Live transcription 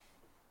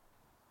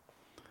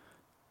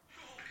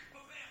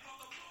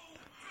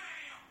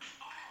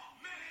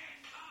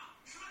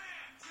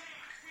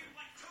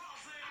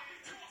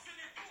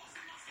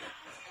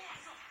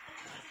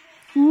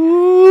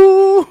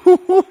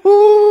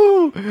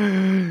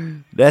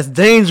That's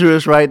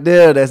dangerous right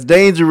there. That's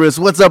dangerous.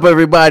 What's up,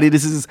 everybody?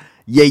 This is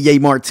Yay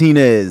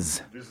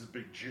Martinez. This is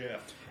Big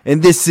Jeff.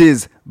 And this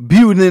is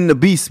Beauty in the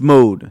Beast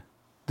Mode.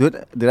 Did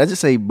I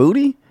just say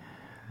booty?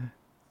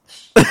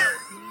 If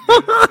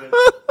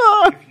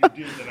you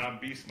did, then I'm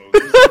Beast Mode.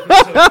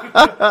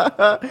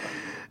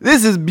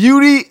 This is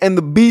Beauty and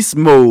the Beast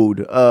Mode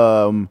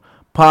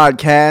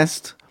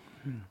podcast.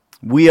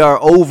 We are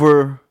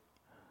over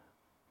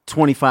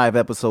 25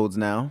 episodes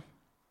now.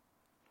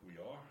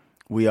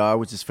 We are,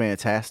 which is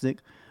fantastic.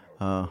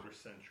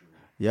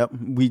 Yep.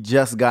 We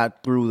just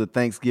got through the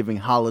Thanksgiving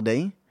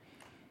holiday.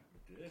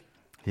 We did.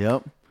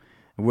 Yep.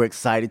 We're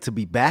excited to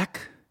be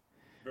back.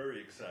 Very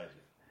excited.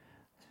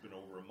 It's been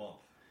over a month.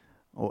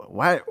 Oh,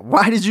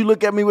 why did you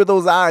look at me with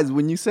those eyes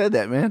when you said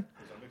that, man?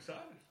 Because I'm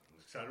excited.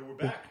 I'm excited we're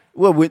back.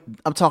 Well,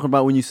 I'm talking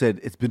about when you said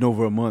it's been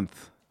over a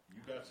month.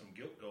 You got some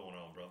guilt going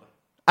on, brother.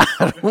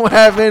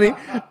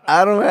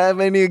 I don't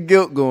have any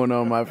guilt going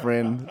on, my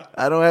friend.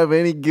 I don't have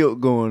any guilt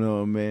going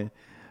on, man.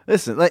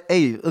 Listen,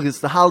 hey, look, it's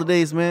the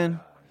holidays, man.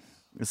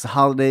 It's the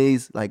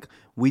holidays. Like,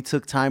 we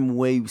took time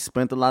away. We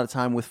spent a lot of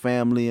time with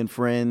family and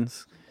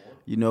friends.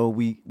 You know,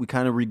 we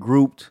kind of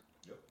regrouped.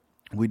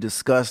 We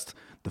discussed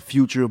the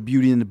future of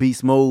Beauty and the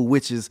Beast Mode,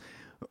 which is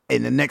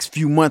in the next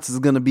few months is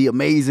going to be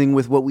amazing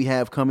with what we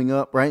have coming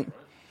up, right?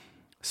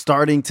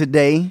 Starting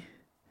today,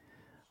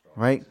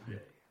 right?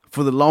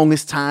 For the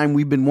longest time,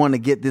 we've been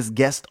wanting to get this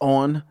guest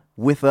on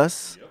with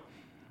us. Yep.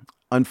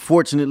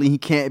 Unfortunately, he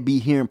can't be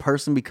here in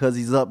person because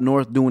he's up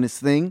north doing his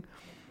thing.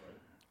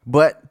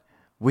 But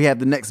we have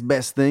the next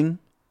best thing,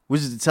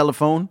 which is the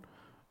telephone.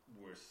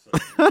 We're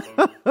such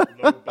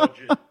low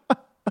budget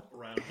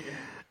around here.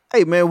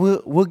 Hey, man,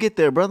 we'll get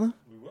there, brother.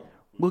 We will.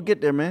 We'll get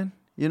there, man.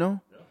 You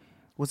know? Yeah.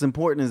 What's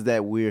important is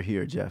that we're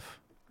here, Jeff.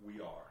 We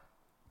are.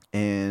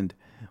 And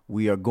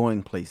we are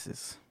going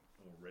places.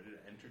 We're ready to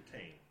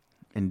entertain.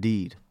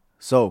 Indeed.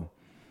 So,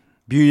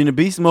 Beauty and the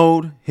Beast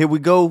Mode. Here we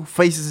go.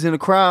 Faces in the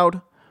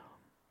crowd.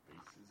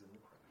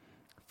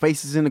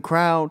 Faces in the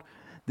crowd.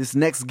 This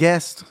next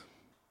guest,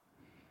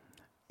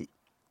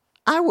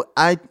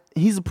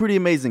 he's a pretty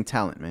amazing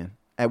talent, man,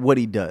 at what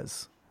he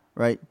does,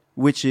 right?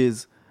 Which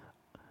is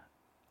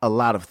a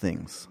lot of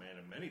things. A man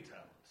of many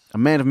talents. A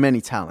man of many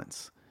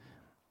talents.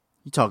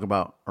 You talk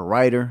about a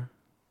writer,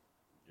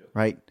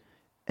 right?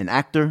 An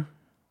actor.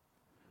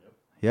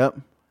 Yep.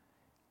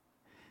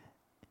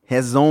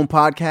 Has his own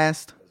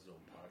podcast.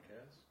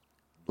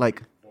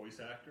 Like, Voice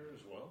actor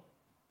as well.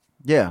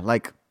 yeah,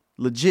 like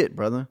legit,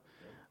 brother.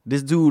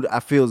 This dude,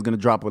 I feel, is going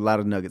to drop a lot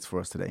of nuggets for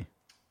us today.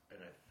 And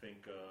I think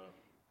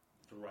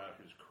throughout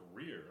his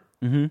career,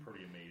 Mm-hmm.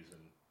 pretty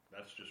amazing.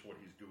 That's just what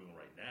he's doing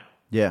right now.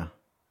 Yeah.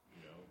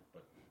 You know,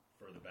 but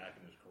further back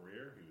in his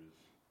career, he was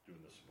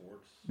doing the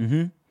sports.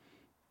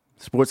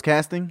 Mm-hmm. Sports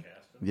casting?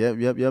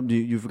 Yep.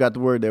 You forgot the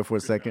word there for a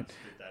second.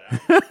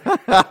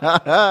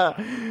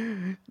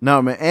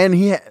 No, man. And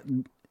he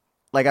had,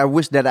 like, I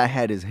wish that I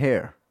had his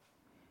hair.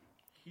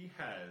 He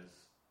has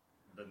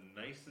the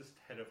nicest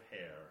head of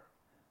hair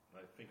I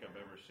think I've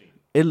ever seen.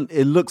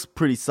 It looks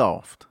pretty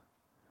soft.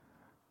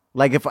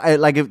 Like if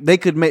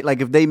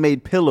they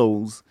made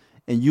pillows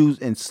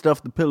and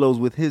stuffed the pillows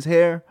with his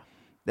hair,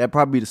 that'd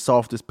probably be the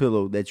softest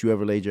pillow that you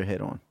ever laid your head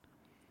on.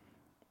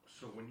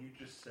 So when you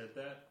just said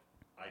that,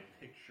 I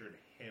pictured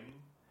him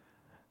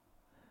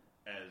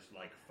as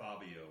like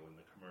Fabio in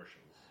the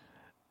commercials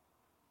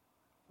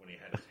when he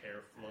had his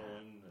hair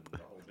flowing and the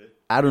whole bit.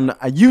 I don't know.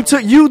 You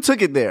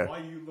took it there. Why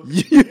are you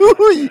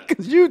looking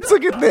Because you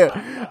took it there.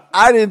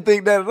 I didn't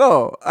think that at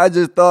all. I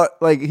just thought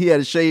like he had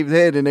a shaved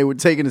head and they were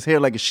taking his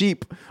hair like a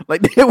sheep.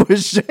 Like they were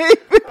shaving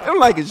him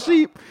like a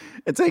sheep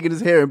and taking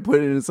his hair and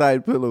putting it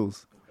inside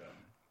pillows. Okay.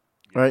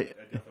 Yeah, Right?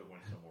 I definitely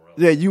went somewhere else.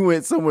 Yeah, you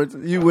went somewhere.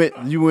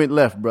 You went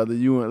left, brother.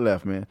 You went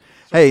left, man.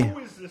 So Hey, who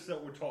is this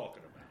that we're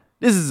talking about?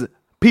 this is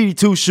Petey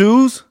Two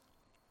Shoes,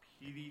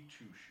 PD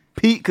Two Shoes.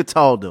 Pete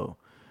Cataldo.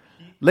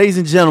 Ladies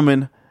and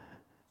gentlemen,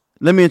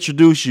 let me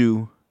introduce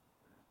you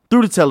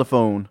through the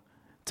telephone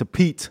to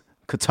Pete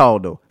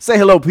Cataldo. Say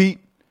hello, Pete.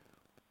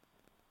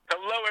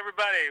 Hello,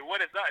 everybody.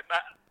 What is up?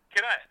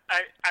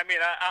 I'm at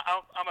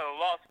a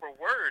loss for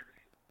words.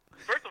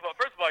 First of all,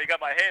 you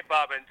got my head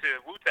bobbing to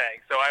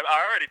Wu-Tang, so I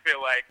already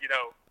feel like,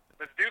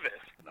 let's do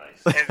this. Nice.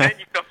 And then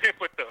you come in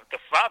with the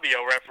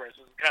Fabio reference,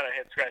 which is kind of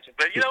head-scratching.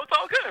 But, it's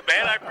all good,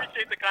 man. I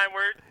appreciate the kind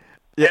words,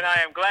 and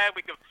I am glad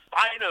we can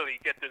finally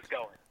get this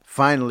going.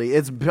 Finally,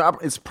 it's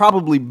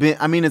probably been.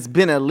 I mean, it's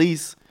been at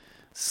least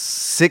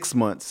 6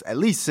 months. At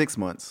least 6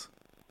 months.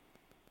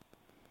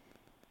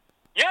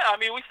 Yeah, I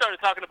mean, we started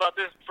talking about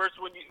this first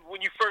when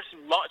you first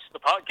launched the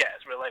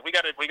podcast. We're like, we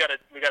gotta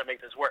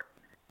make this work.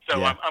 So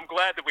Yeah. I'm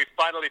glad that we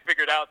finally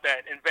figured out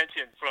that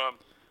invention from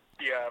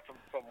the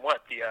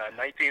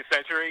 19th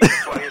century,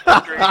 20th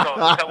century, called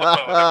the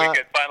telephone, that we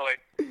could finally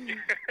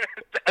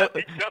dial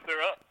each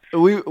other up.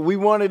 We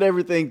wanted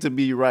everything to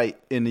be right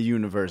in the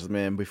universe,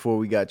 man, before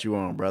we got you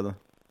on, brother.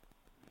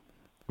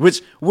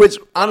 Which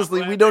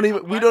honestly we don't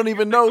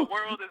even know. The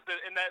world is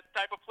in that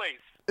type of place.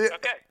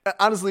 Okay.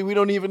 Honestly, we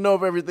don't even know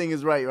if everything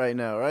is right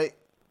now, right?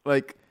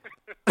 Like,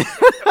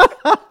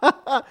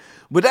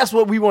 But that's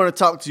what we want to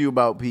talk to you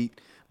about, Pete.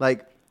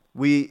 Like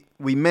we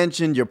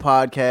mentioned your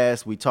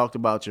podcast. We talked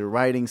about your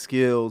writing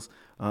skills,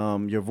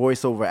 your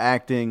voiceover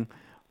acting.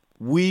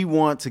 We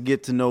want to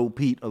get to know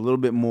Pete a little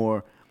bit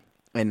more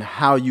and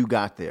how you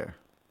got there.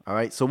 All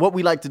right. So what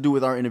we like to do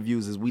with our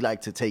interviews is we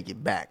like to take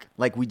it back,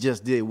 like we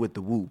just did with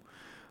the Woo.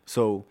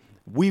 So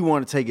we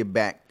want to take it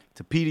back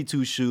to Petey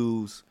Two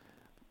Shoes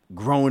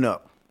growing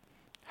up.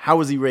 How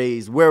was he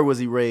raised? Where was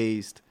he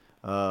raised?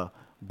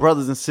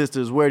 Brothers and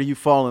sisters, where do you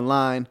fall in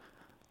line?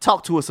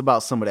 Talk to us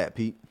about some of that,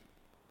 Pete.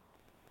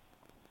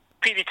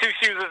 Petey Two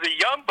Shoes is a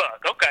young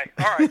buck. Okay,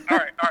 all right.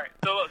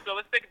 So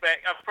let's take it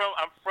back. I'm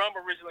from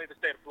originally the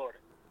state of Florida.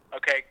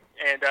 Okay,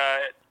 and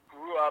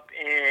grew up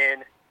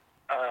in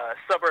a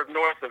suburb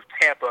north of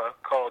Tampa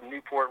called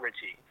Newport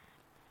Richey.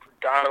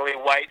 Predominantly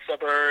white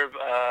suburb.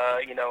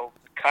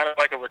 Kind of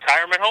like a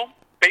retirement home,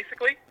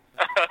 basically.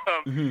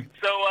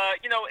 So,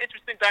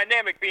 interesting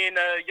dynamic being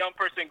a young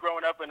person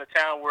growing up in a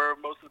town where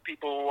most of the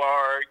people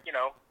are,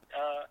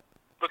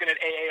 looking at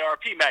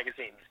AARP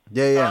magazines.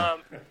 Yeah.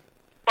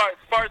 As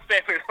far as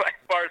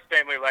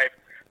family life,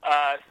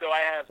 so I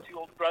have two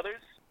older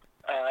brothers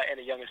and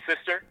a younger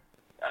sister.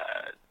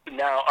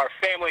 Now our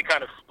family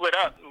kind of split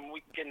up, and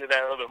we can get into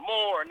that a little bit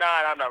more or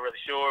not. I'm not really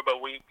sure,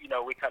 but we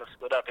kind of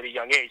split up at a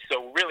young age.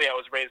 So really, I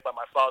was raised by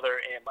my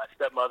father and my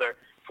stepmother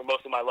for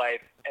most of my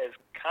life as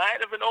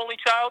kind of an only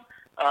child.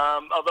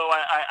 Although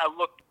I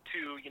look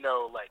to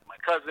like my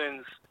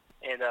cousins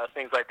and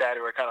things like that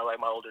who are kind of like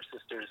my older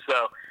sisters.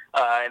 So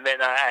and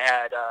then I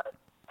had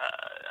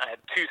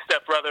two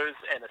stepbrothers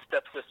and a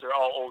stepsister,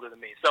 all older than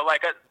me. So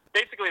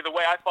basically, the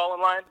way I fall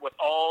in line with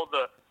all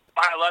the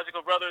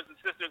biological brothers and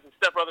sisters and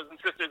stepbrothers and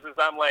sisters is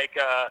I'm like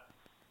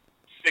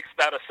sixth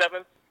out of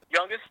seventh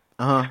youngest.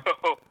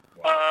 So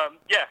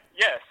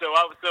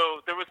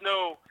So there was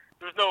no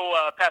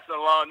passing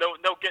along,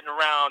 no getting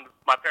around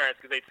my parents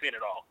because they'd seen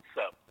it all.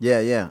 So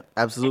yeah,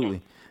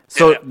 absolutely.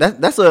 So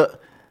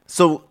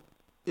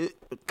Yeah.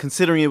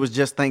 Considering it was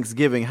just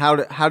Thanksgiving, how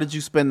did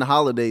you spend the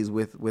holidays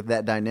with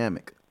that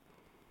dynamic?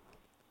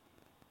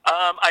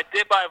 I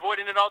did by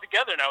avoiding it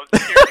altogether, and I was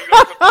here in New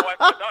York with my wife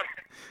and my daughter.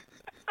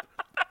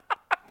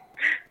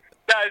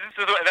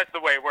 That's the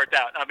way it worked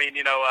out. I mean,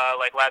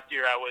 like last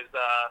year,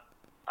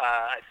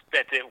 I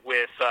spent it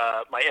with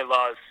my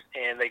in-laws,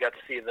 and they got to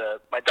see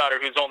my daughter,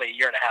 who's only a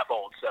year and a half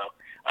old. So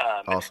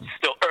awesome. It's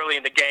still early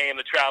in the game.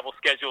 The travel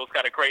schedule is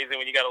kind of crazy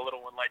when you got a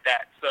little one like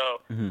that.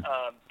 So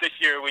this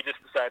year, we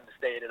just decided to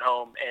stay at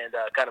home and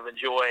kind of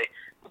enjoy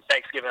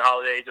Thanksgiving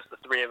holiday, just the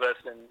three of us,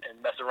 and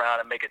mess around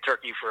and make a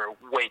turkey for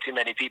way too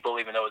many people,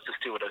 even though it's just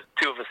two of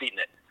us eating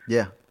it.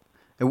 Yeah.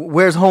 And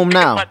where's home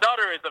now? My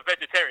daughter is a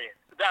vegetarian.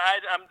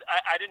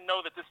 I didn't know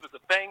that this was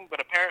a thing,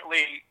 but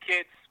apparently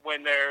kids,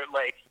 when they're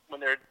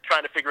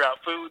trying to figure out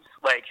foods,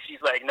 like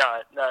she's like,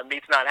 no,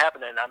 meat's not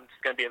happening. I'm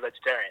just gonna be a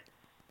vegetarian.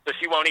 So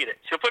she won't eat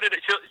it. She'll put it.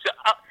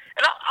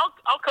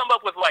 I'll come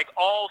up with like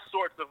all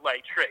sorts of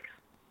like tricks.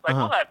 Like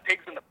we'll have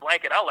pigs in the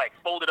blanket. I'll like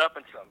fold it up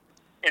in some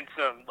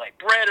like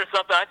bread or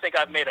something. I think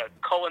I've made a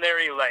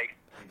culinary like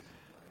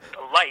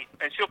delight,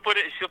 and she'll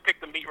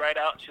pick the meat right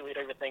out, and she'll eat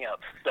everything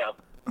else. So.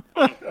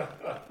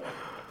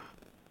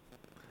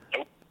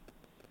 Nope.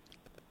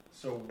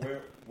 So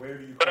where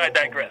do you? But call I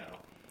digress. home now?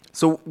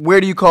 So where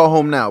do you call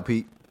home now,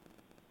 Pete?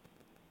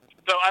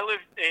 So I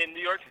live in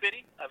New York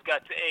City. I've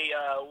got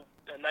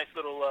a nice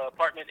little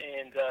apartment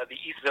in the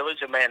East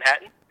Village of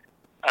Manhattan,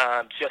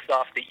 just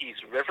off the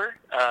East River.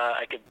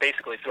 I could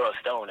basically throw a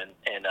stone and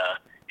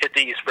hit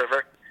the East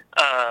River,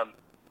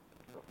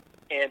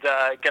 and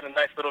get a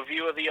nice little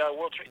view of the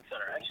World Trade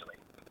Center.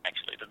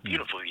 Actually, the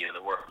beautiful view of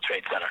the World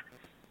Trade Center.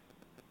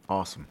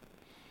 Awesome.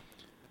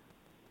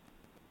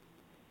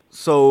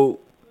 So,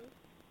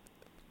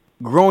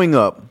 growing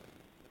up,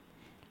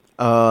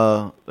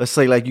 let's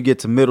say like you get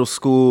to middle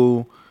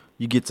school,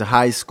 you get to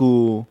high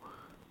school.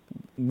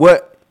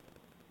 What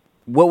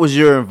was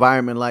your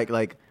environment like?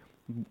 Like,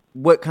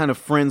 what kind of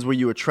friends were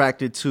you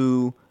attracted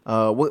to?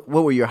 What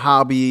were your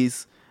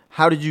hobbies?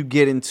 How did you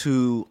get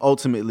into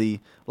ultimately,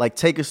 like,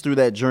 take us through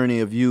that journey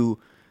of you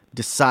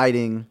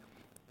deciding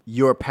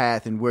your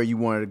path and where you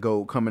wanted to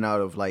go coming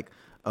out of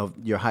of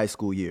your high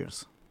school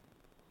years?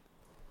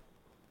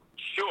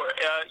 Sure.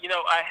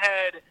 I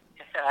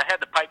had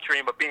the pipe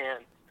dream of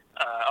being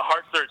a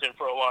heart surgeon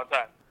for a long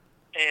time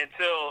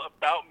until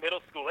about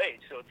middle school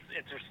age. So it's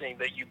interesting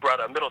that you brought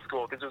up middle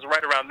school because it was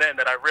right around then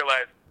that I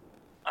realized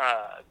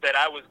that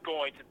I was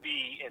going to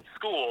be in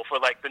school for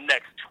like the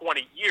next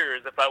 20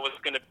 years if I was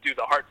going to do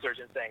the heart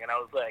surgeon thing. And I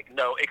was like,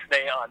 no,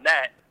 ixnay on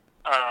that.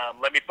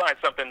 Let me find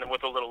something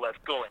with a little less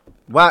schooling.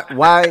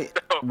 Why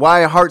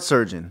a heart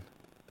surgeon?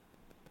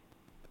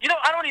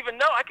 I don't even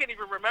know. I can't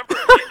even remember.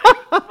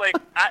 Like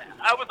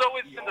I was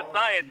always into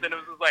science, and it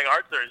was just like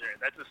heart surgery.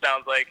 That just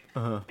sounds like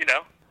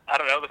I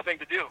don't know, the thing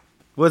to do.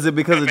 Was it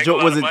because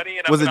was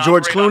it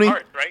George Clooney?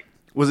 Hearts, right?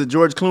 Was it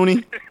George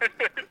Clooney?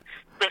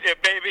 Yeah,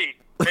 maybe.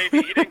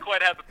 He didn't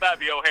quite have the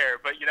Fabio hair,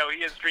 but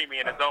he is dreamy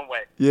in his own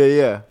way.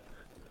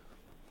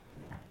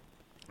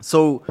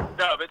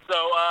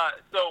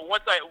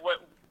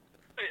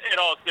 in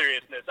all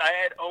seriousness, I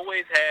had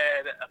always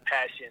had a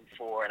passion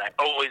for, and I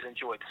always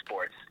enjoyed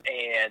sports.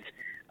 And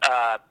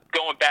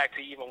going back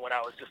to even when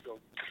I was just a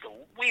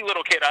wee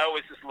little kid, I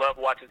always just loved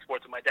watching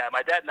sports with my dad.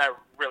 My dad and I were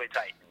really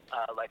tight,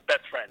 like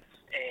best friends.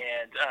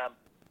 And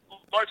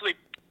largely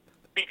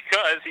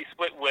because he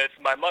split with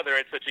my mother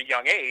at such a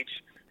young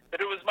age, that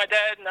it was my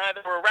dad and I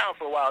that were around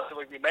for a while until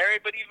we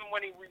remarried. But even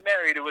when he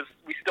remarried,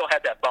 we still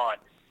had that bond.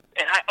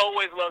 And I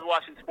always loved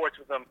watching sports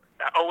with him.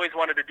 I always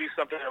wanted to do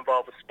something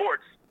involved with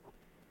sports.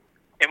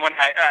 And when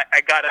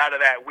I got out of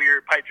that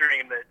weird pipe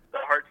dream that the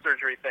heart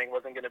surgery thing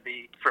wasn't going to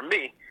be for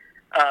me,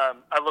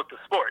 I looked at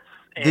sports.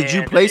 Did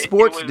you play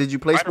sports? Did you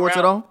play sports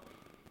at all?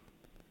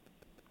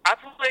 I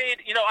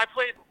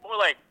played more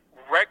like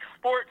rec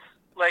sports.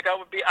 Like I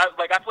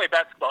played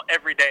basketball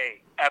every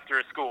day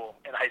after school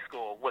in high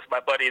school with my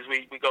buddies.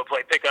 We go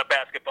play pickup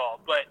basketball.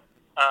 But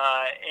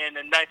in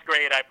the ninth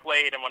grade, I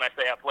played, and when I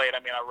say I played, I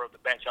mean I rode the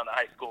bench on the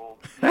high school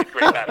ninth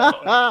grade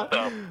basketball.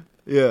 So.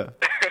 Yeah.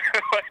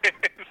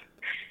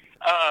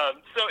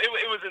 So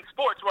it was in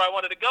sports where I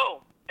wanted to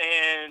go,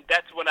 and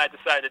that's when I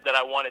decided that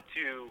I wanted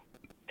to.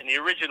 And the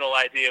original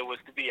idea was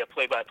to be a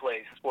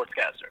play-by-play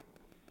sportscaster.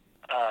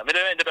 It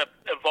ended up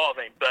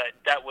evolving, but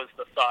that was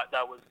the thought,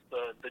 that was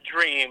the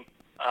dream,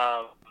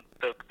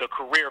 the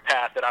career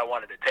path that I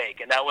wanted to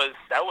take, and that was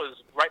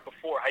right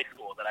before high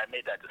school that I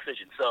made that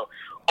decision. So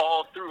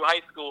all through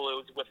high school, it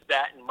was with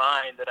that in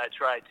mind that I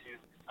tried to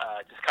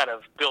just kind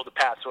of build a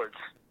path towards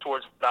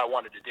what I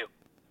wanted to do.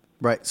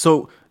 Right.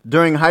 So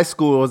during high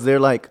school,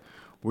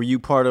 were you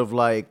part of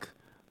like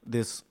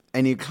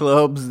any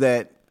clubs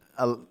that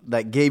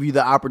gave you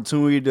the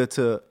opportunity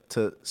to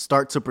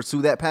start to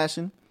pursue that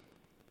passion?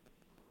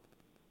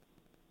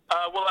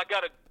 Well, I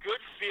got a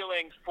good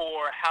feeling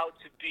for how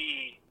to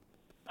be,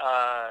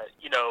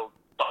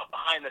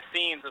 behind the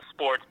scenes of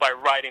sports by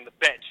riding the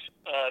bench.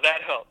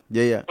 That helped.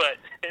 Yeah. But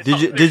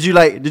did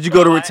you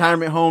go to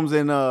retirement homes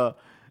and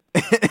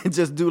and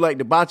just do like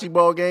the bocce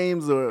ball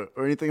games or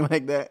anything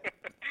like that?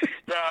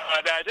 No,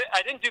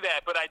 I didn't do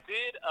that, but I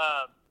did.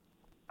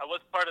 I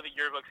was part of the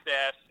yearbook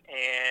staff,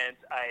 and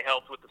I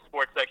helped with the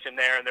sports section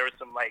there. And there was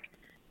some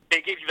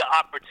they gave you the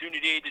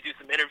opportunity to do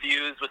some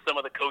interviews with some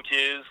of the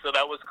coaches, so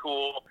that was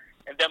cool.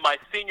 And then my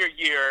senior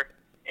year,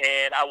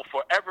 and I will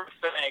forever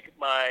thank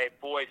my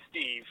boy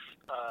Steve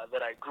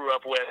that I grew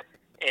up with,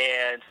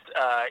 and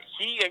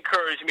he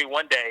encouraged me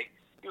one day.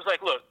 He was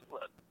like, look,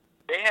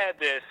 they had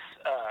this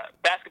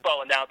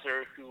basketball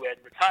announcer who had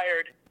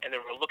retired, and they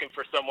were looking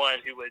for someone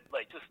who would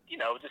just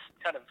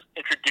kind of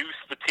introduce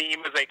the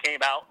team as they came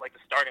out, like the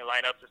starting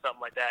lineups or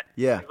something like that.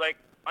 Yeah. He was like,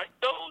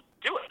 don't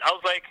do it. I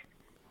was like,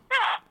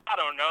 I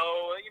don't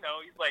know.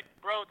 He's like,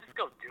 bro, just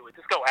go do it.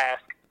 Just go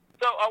ask.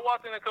 So I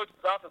walked in the coach's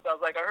office. I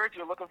was like, I heard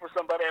you're looking for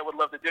somebody. I would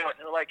love to do it.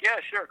 And they're like, yeah,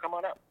 sure, come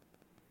on up.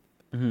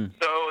 Mm-hmm.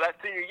 So that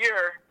senior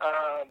year,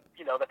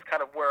 that's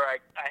kind of where I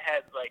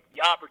had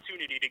the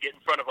opportunity to get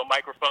in front of a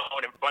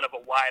microphone, in front of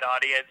a wide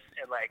audience,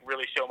 and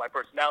really show my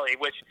personality,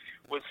 which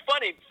was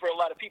funny for a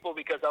lot of people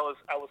because I was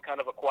kind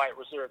of a quiet,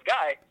 reserved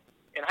guy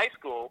in high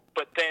school.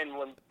 But then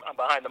when I'm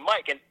behind the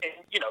mic, and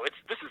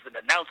this is an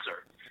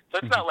announcer, so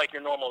it's not like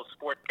your normal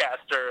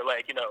sportscaster,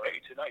 hey,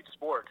 tonight's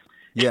sports.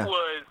 Yeah. It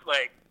was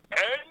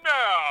and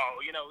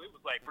now, it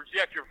was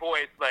project your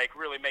voice,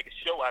 really make a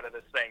show out of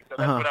this thing. So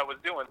that's what I was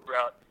doing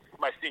throughout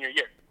my senior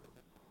year.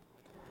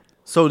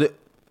 So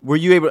were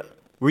you able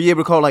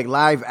to call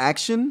live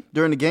action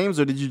during the games,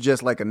 or did you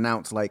just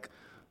announce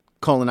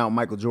calling out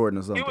Michael Jordan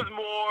or something? It was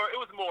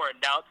more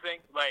announcing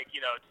 2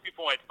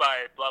 points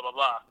by blah blah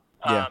blah.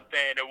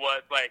 Than it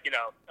was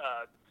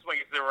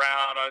swings it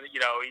around on he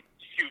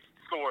shoots,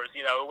 scores.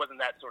 It wasn't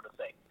that sort of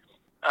thing.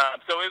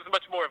 So it was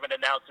much more of an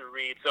announcer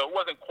read. So it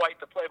wasn't quite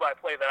the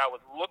play-by-play that I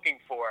was looking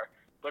for,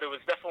 but it was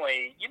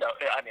definitely,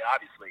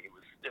 obviously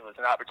it was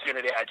an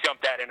opportunity. I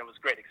jumped at it, and it was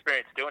a great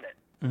experience doing it.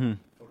 Mm-hmm.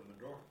 Open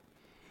the door.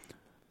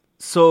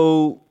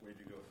 So where'd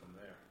you go from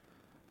there?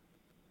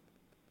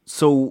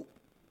 So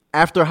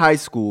after high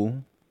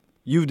school,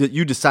 you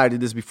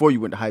decided this before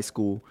you went to high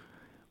school.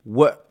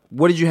 What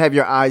did you have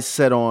your eyes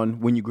set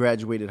on when you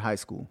graduated high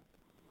school?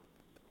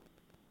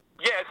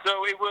 Yeah,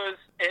 so it was,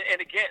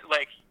 and again,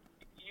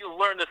 you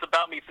learn this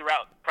about me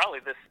throughout probably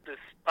this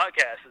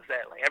podcast, is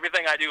that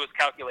everything I do is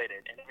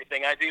calculated, and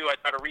everything I do, I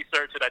try to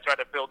research it, I try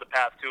to build a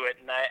path to it,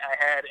 and I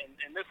had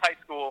in this high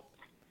school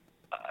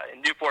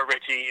in Newport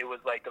Richey, it was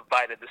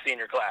divided the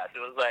senior class.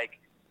 It was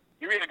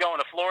you're either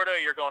going to Florida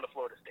or you're going to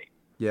Florida State.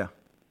 Yeah,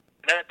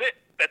 and that's it.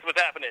 That's what's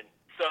happening.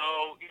 So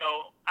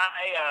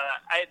I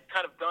had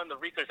kind of done the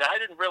research. I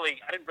didn't really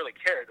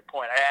care at the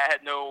point. I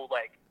had no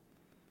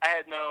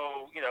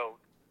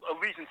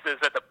allegiances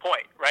at the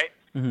point, right?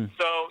 Mm-hmm.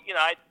 So,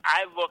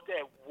 I looked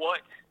at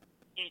what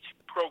each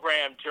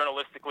program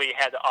journalistically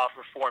had to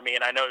offer for me,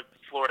 and I know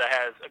Florida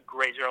has a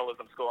great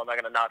journalism school. I'm not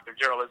going to knock their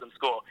journalism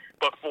school.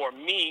 But for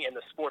me in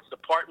the sports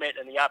department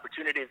and the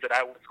opportunities that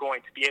I was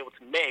going to be able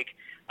to make,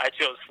 I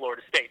chose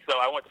Florida State. So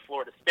I went to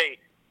Florida State,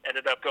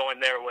 ended up going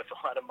there with a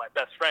lot of my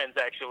best friends,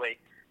 actually.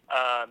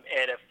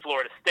 And at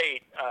Florida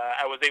State,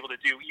 I was able to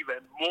do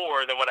even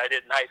more than what I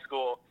did in high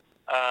school.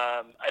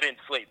 I didn't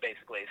sleep,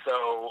 basically.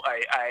 So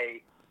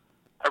I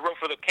wrote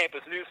for the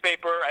campus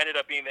newspaper. I ended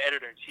up being the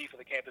editor-in-chief of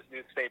the campus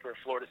newspaper,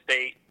 Florida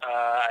State.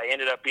 I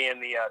ended up being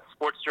the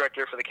sports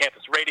director for the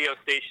campus radio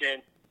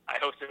station. I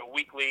hosted a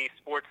weekly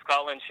sports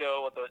call-in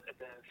show at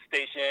the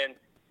station.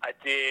 I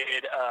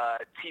did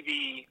a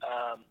TV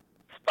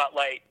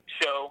spotlight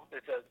show.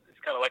 It's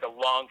kind of like a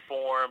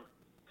long-form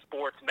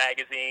sports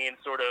magazine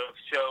sort of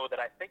show that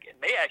I think it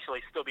may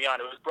actually still be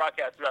on. It was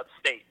broadcast throughout the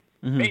state.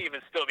 May even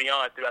still be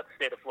on throughout the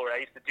state of Florida. I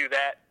used to do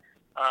that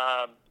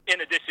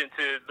in addition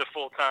to the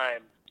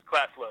full-time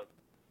class load.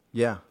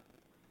 Yeah.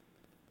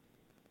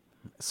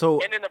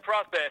 So, and in the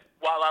process,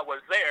 while I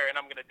was there, and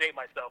I'm going to date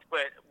myself,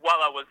 but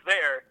while I was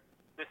there,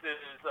 this is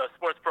a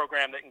sports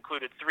program that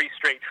included 3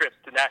 straight trips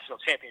to national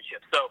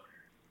championships. So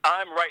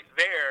I'm right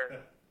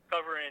there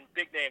covering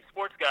big-name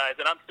sports guys,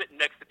 and I'm sitting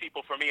next to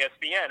people from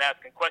ESPN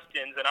asking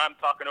questions, and I'm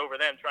talking over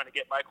them trying to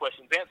get my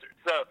questions answered.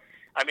 So,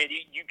 I mean,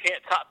 you can't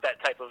top that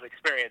type of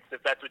experience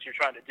if that's what you're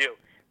trying to do.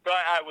 So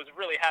I was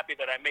really happy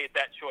that I made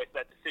that choice,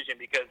 that decision,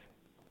 because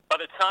by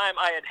the time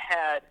I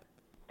had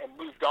and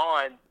moved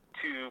on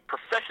to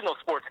professional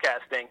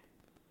sportscasting,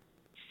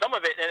 some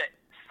of it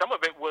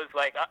was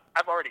like,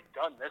 I've already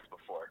done this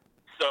before.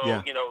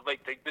 So, you know,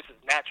 like this is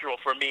natural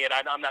for me, and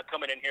I'm not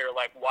coming in here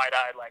like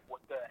wide-eyed, like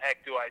what the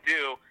heck do I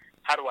do?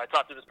 How do I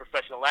talk to this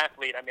professional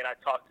athlete? I mean, I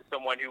talked to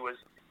someone who was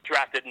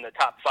drafted in the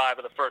top 5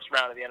 of the first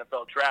round of the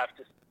NFL draft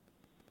just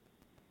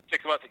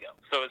 6 months ago.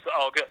 So it's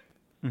all good.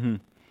 Mm-hmm.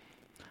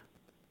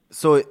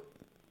 So,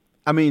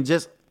 I mean,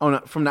 just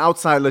from the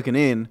outside looking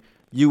in,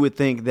 you would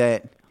think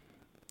that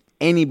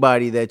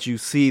anybody that you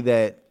see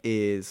that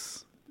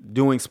is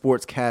doing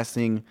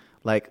sportscasting,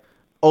 like,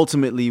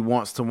 ultimately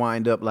wants to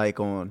wind up like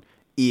on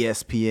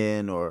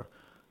ESPN or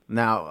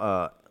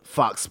now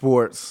Fox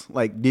Sports.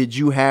 Like, did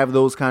you have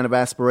those kind of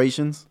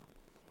aspirations?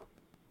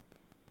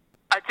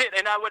 I did,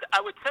 and I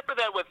would temper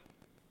that with,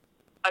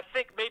 I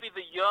think maybe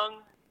the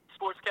young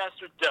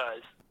sportscaster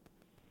does,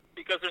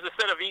 because there's a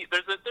set of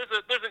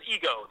there's an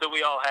ego that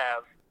we all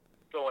have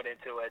going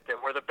into it, that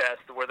we're the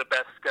best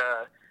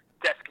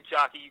desk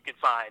jockey you can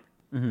find.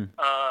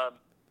 Mm-hmm.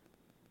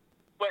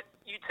 But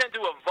you tend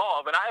to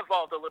evolve, and I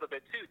evolved a little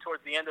bit too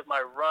towards the end of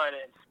my run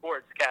in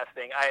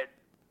sportscasting. I had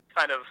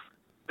kind of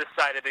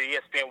decided that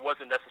ESPN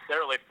wasn't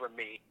necessarily for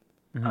me,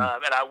 and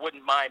I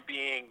wouldn't mind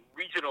being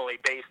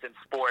regionally based in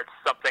sports,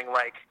 something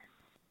like,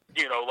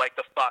 you know, like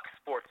the Fox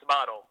Sports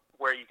model,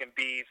 where you can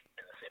be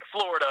in the state of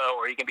Florida,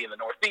 or you can be in the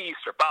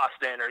Northeast or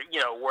Boston, or, you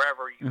know,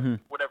 wherever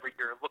whatever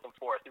you're looking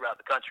for throughout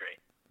the country.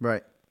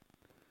 Right.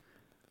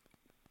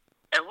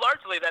 And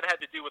largely that had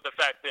to do with the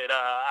fact that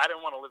I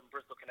didn't want to live in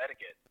Bristol,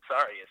 Connecticut.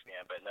 Sorry,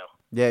 ESPN, but no.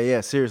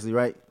 Yeah, seriously,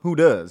 right? Who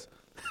does?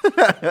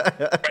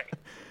 Right.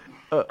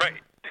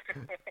 Right.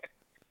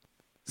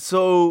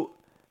 So,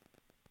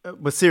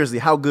 but seriously,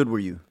 how good were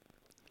you?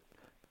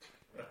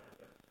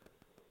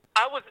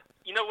 I was,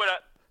 you know what,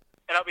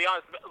 and I'll be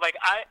honest, like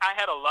I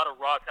had a lot of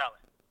raw talent.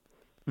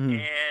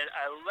 And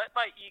I let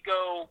my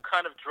ego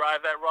kind of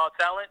drive that raw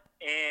talent.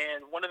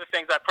 And one of the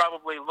things I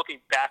probably, looking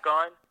back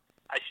on,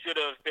 I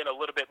should have been a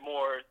little bit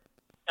more,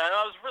 and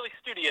I was really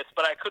studious,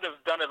 but I could have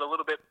done it a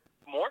little bit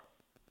more.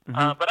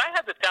 But I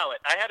had the talent.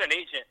 I had an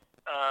agent,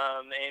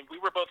 and we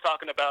were both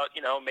talking about,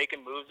 you know,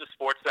 making moves to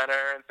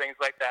SportsCenter and things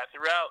like that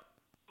throughout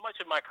much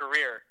of my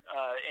career.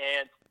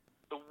 And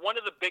one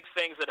of the big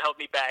things that held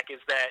me back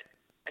is that,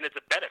 and it's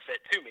a benefit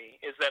to me,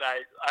 is that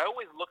I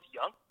always looked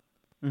young.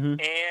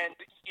 And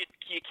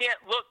you can't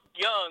look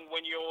young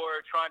when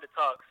you're trying to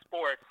talk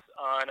sports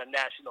on a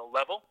national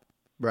level.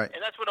 Right.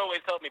 And that's what always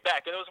held me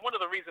back. And it was one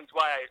of the reasons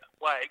why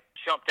I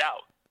jumped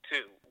out,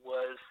 too,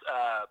 was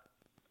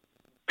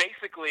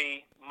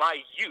basically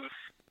my youth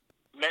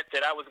meant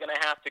that I was going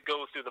to have to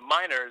go through the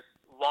minors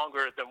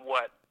longer than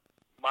what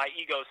my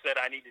ego said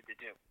I needed to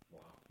do.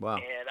 Wow.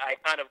 And I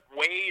kind of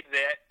weighed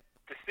that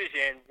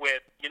decision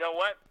with, you know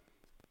what,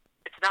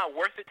 it's not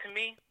worth it to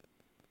me.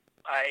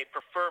 I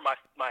prefer my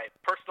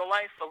personal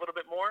life a little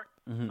bit more.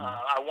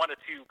 I wanted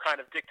to kind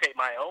of dictate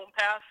my own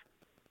path.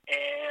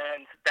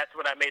 And that's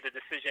when I made the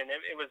decision.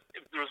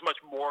 There was much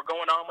more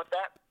going on with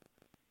that,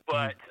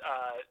 but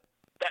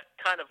that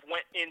kind of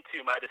went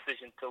into my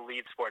decision to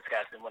leave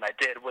sportscasting when I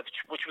did, which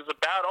was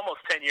about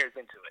almost 10 years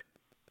into it.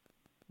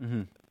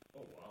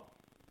 Oh wow!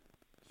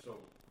 So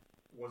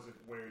was it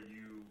where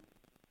you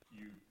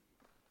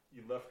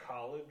left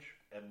college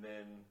and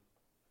then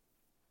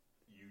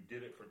you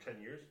did it for 10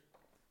 years?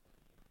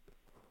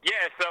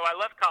 Yeah. So I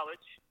left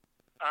college,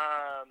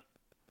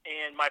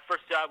 and my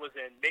first job was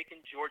in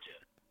Macon, Georgia,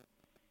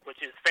 which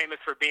is famous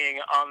for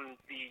being on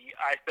the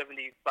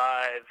I-75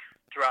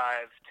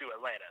 drive to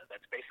Atlanta.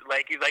 That's basically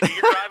like you're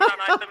driving on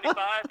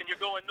I-75 and you're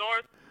going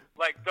north.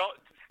 Like, don't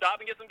stop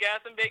and get some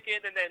gas in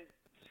Macon, and then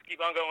just keep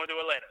on going to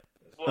Atlanta.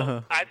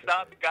 Well, I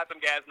stopped, got some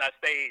gas, and I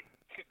stayed.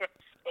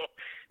 So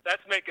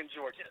that's Macon,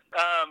 Georgia.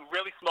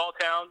 Really small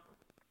town,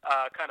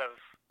 kind of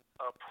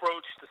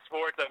approach to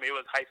sports. I mean, it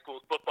was high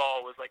school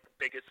football was like the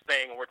biggest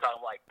thing. We're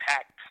talking like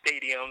packed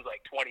stadiums,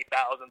 like 20,000,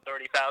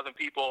 30,000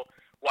 people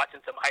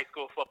watching some high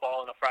school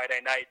football on a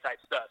Friday night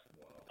type stuff.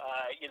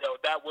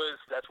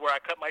 That's where I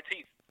cut my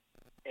teeth.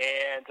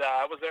 And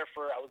I was there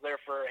for a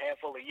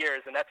handful of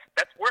years, and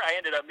that's where I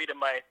ended up meeting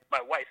my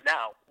wife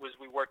now. Was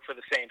we worked for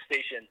the same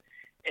station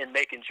in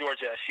Macon,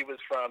 Georgia. She's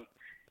from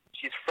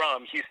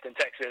Houston,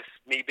 Texas.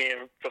 Me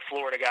being the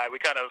Florida guy, we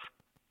kind of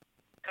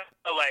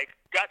like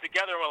got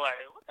together and we're like,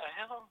 what the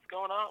hell is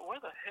going on? Where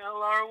the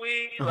hell are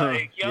we?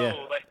 Like,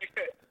 Yeah. like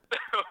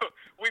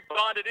we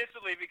bonded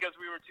instantly because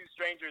we were two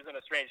strangers in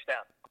a strange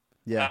town.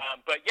 Yeah.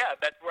 But yeah,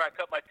 that's where I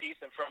cut my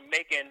teeth, and from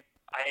Macon,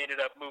 I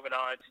ended up moving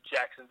on to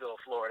Jacksonville,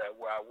 Florida,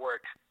 where I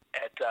worked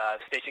at a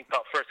station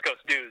called First Coast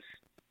News.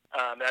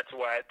 That's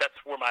where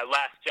my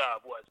last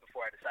job was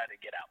before I decided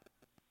to get out.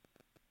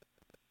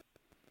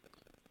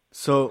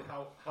 So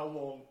how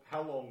long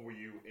were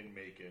you in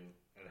Macon,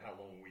 and how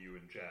long were you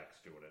in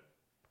Jax doing it?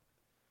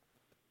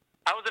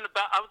 I was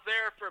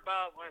there for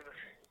about 4.5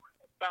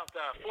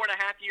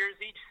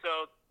 years each,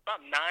 so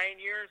about 9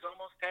 years,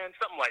 almost 10,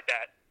 something like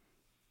that.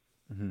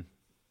 Mm-hmm.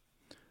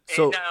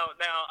 And now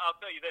I'll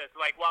tell you this: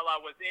 like while I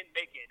was in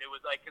Macon, it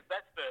was like because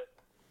that's the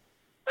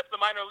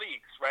minor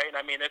leagues, right? I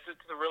mean, it's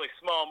a really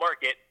small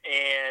market,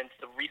 and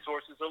the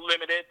resources are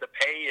limited. The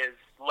pay is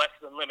less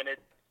than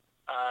limited.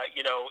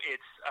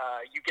 It's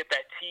you get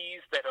that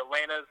tease that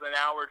Atlanta's an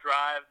hour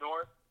drive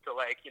north to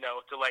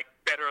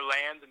better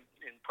land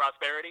and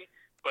prosperity,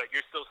 but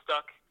you're still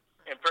stuck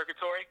in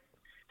purgatory.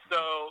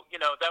 So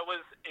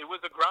it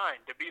was a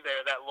grind to be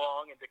there that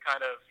long and to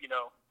kind of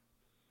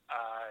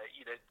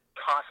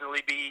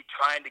constantly be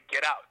trying to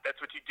get out. That's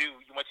what you do.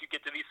 Once you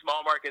get to these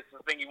small markets, the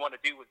thing you want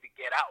to do is to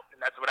get out,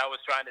 and that's what I was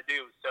trying to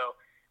do. So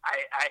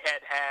I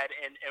had,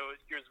 and it was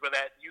here's where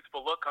that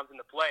youthful look comes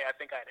into play. I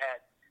think I'd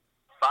had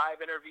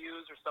 5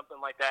 interviews or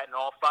something like that, and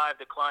all 5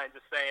 declined,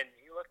 just saying,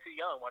 you look too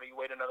young. Why don't you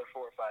wait another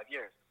 4 or 5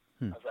 years?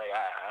 I was like,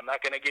 I'm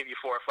not going to give you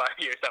 4 or 5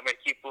 years. I'm going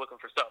to keep looking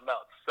for something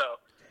else. So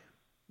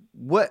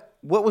what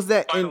was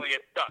that? Finally,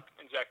 it stuck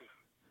in Jacksonville.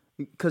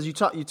 Because you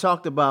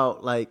talked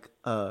about like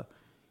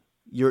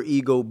your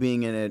ego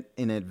being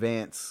in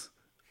advance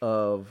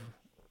of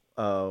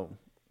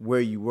where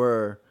you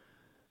were.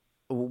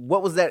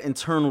 What was that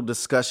internal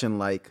discussion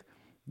like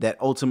that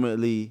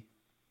ultimately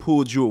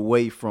pulled you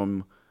away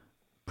from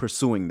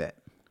pursuing that?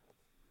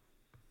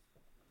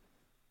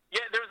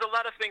 Yeah, there was a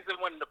lot of things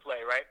that went into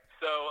play, right?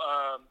 So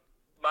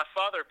my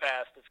father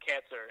passed of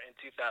cancer in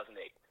 2008,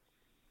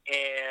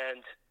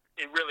 and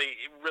it really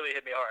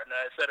hit me hard. And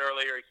I said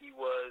earlier, he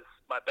was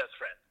my best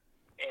friend,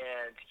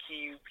 and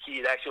he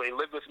had actually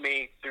lived with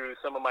me through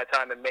some of my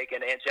time in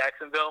Macon and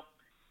Jacksonville,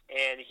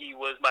 and he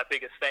was my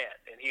biggest fan,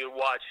 and he would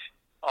watch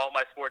all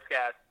my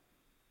sportscasts,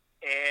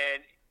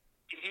 and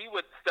he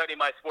would study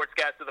my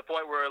sportscast to the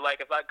point where, like,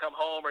 if I'd come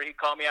home or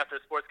he'd call me after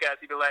a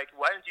sportscast, he'd be like,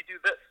 why didn't you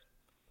do this?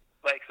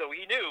 Like, so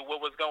he knew what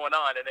was going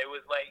on, and it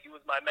was like he was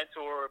my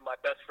mentor, my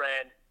best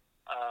friend,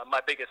 my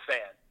biggest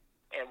fan.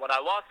 And when I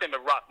lost him,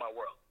 it rocked my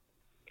world.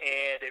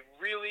 And it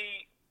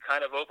really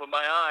kind of opened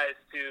my eyes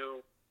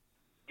to,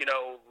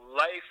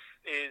 life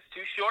is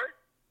too short,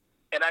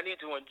 and I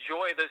need to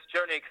enjoy this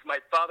journey because my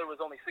father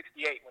was only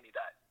 68 when he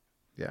died.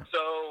 Yeah.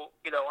 So,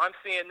 I'm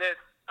seeing this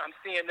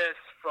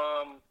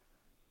from,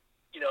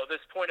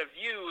 this point of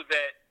view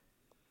that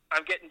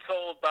I'm getting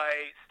told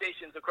by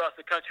stations across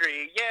the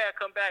country, yeah,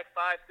 come back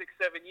 5, 6,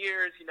 7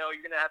 years, you're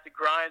going to have to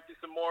grind through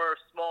some more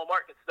small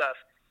market stuff.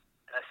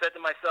 And I said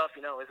to myself,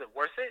 is it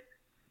worth it?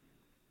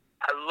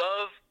 I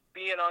love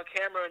being on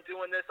camera and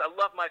doing this. I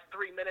love my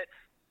 3 minutes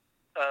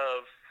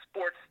of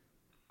sports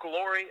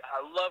glory.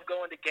 I love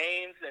going to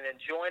games and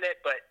enjoying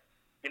it. But,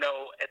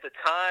 at the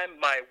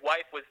time, my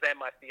wife was then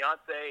my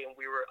fiance, and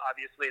we were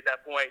obviously at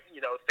that point,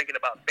 thinking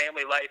about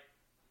family life.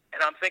 And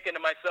I'm thinking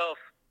to myself,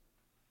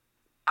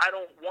 I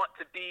don't want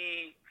to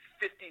be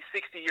 50,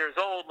 60 years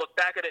old, look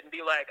back at it and be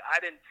like, I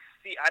don't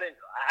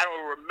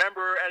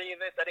remember any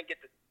of this. I didn't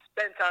get to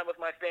spend time with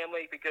my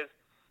family because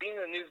being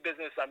in the news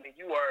business, I mean,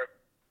 you are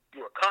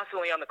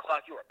constantly on the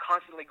clock. You are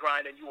constantly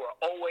grinding. You are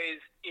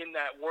always in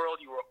that world.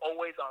 You are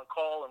always on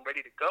call and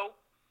ready to go.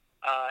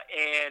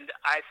 And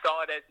I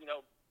saw it as,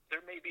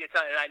 there may be a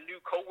time, and I knew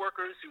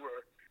coworkers who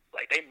were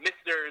like, they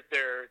missed their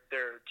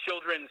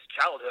children's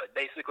childhood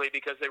basically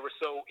because they were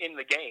so in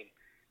the game.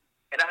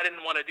 And I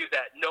didn't want to do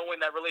that. Knowing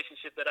that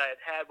relationship that I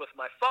had with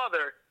my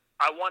father,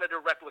 I wanted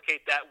to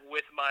replicate that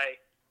with my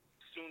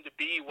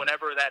soon-to-be,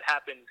 whenever that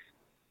happens,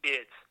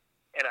 kids.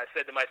 And I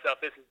said to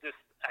myself, if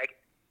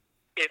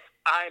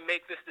I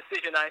make this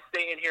decision, I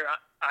stay in here,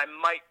 I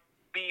might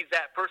be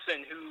that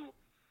person who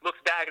looks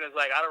back and is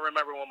like, I don't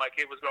remember when my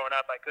kid was growing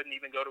up. I couldn't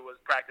even go to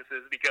his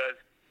practices because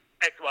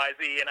X, Y,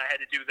 Z, and I had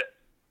to do this.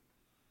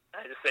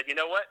 I just said, you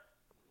know what?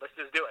 Let's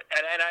just do it.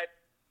 And I,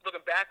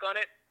 looking back on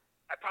it,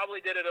 I probably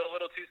did it a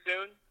little too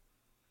soon,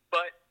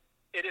 but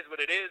it is what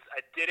it is. I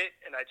did it,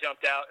 and I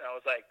jumped out, and I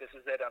was like, this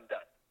is it. I'm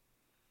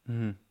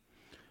done.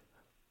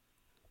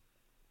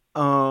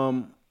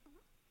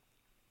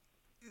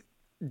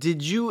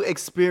 Did you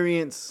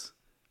experience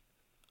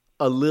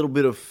a little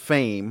bit of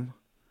fame?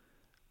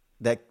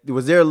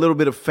 Was there a little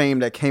bit of fame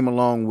that came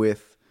along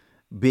with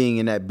being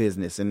in that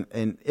business?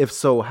 And if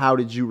so, how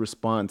did you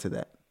respond to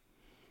that?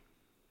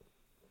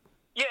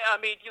 Yeah, I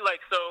mean, you like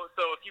so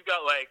if you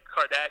got like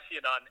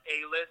Kardashian on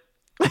A-list,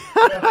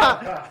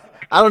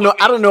 I don't know.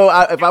 I don't know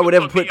if I would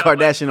ever put me on,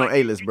 Kardashian like, on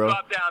A-list, you bro.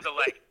 drop down to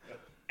like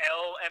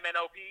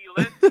LMNOP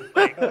list.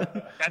 Like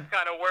that's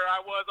kind of where I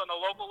was on the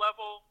local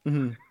level.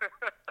 Mhm.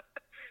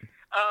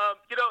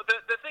 You know,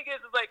 the thing is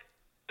like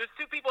there's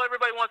two people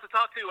everybody wants to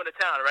talk to in a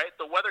town, right?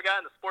 The weather guy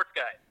and the sports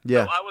guy.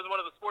 Yeah. So I was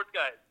one of the sports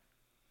guys.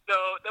 So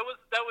that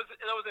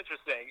was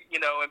interesting. You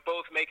know, and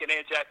both Macon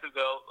and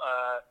Jacksonville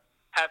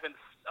having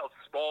a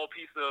small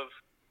piece of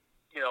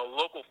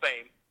local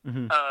fame.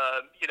 Mhm.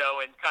 You know,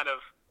 and kind of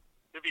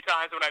there'd be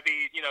times when I'd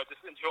be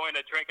just enjoying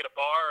a drink at a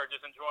bar or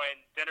just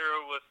enjoying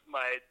dinner with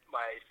my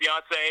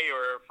fiance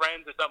or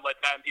friends or something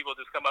like that, and people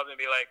just come up and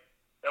be like,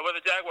 "Now what are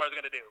the Jaguars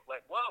going to do?"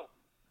 Like, whoa.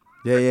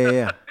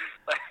 Yeah.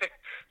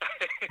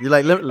 You're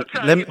like, let I'm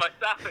trying to me. get my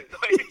salary.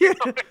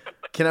 Like,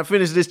 Can I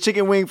finish this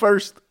chicken wing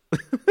first?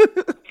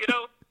 you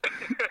know.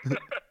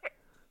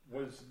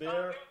 Was It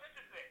there? was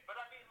interesting, but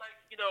I mean, like,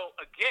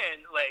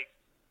 again, like,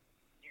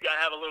 you gotta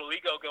have a little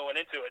ego going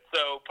into it.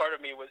 So part of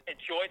me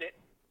enjoyed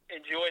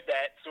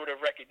that sort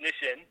of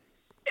recognition,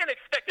 and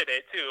expected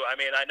it too. I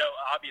mean, I know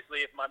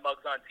obviously if my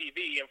mug's on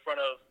TV in front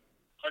of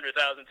 100,000,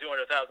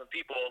 200,000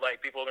 people, like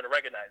people are gonna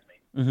recognize me.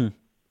 Mm-hmm.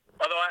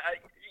 Although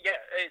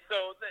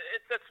so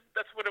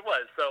that's what it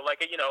was. So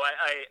like, I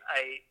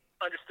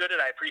understood it,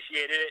 I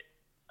appreciated it.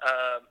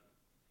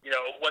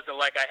 It wasn't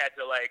like I had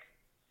to like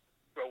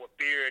grow a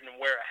beard and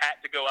wear a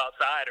hat to go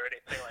outside or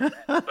anything like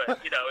that. But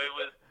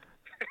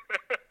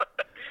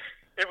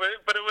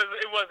it was,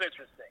 it was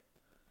interesting.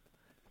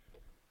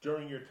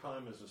 During your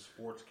time as a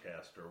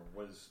sportscaster,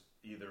 was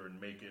either in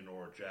Macon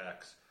or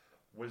Jax,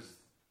 was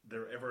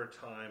there ever a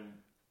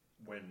time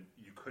when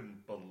you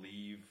couldn't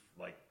believe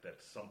like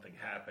that something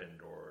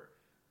happened, or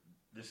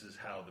this is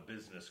how the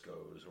business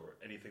goes, or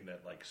anything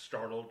that like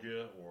startled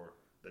you or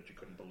that you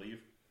couldn't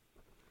believe?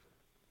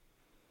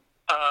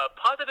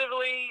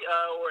 Positively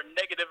or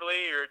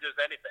negatively or just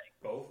anything?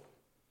 Both.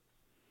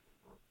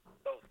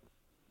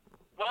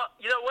 Well,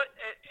 you know what?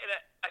 And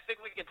I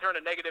think we can turn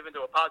a negative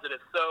into a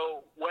positive.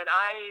 So when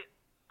I'd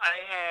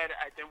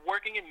been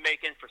working in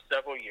Macon for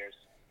several years,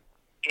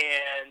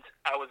 and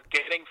I was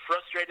getting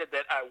frustrated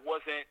that I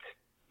wasn't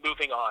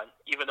moving on,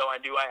 even though I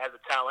knew I had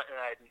the talent and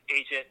I had an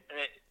agent.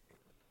 And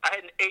I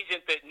had an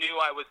agent that knew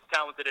I was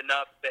talented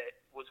enough that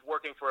was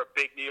working for a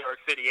big New York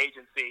City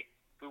agency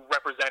who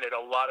represented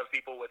a lot of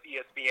people with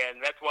ESPN.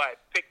 And that's why I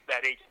picked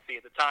that agency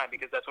at the time,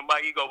 because that's when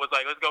my ego was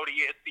like, let's go to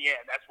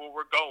ESPN. That's where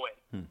we're going.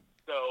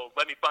 So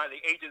let me find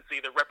the agency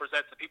that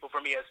represents the people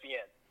from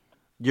ESPN.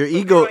 Your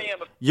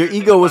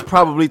ego was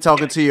probably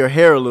talking to your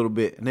hair a little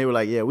bit, and they were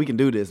like, "Yeah, we can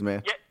do this,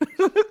 man." Yeah.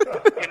 you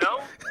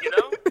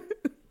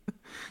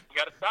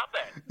got to stop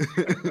that.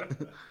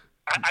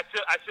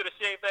 I should have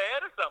shaved the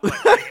head or something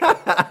like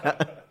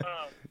that.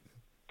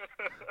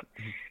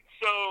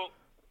 So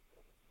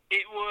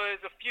it was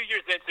a few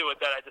years into it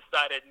that I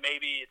decided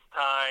maybe it's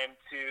time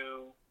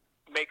to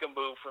make a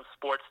move from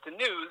sports to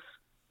news,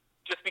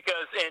 just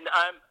because. And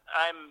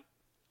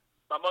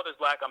my mother's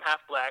black. I'm half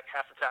black,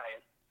 half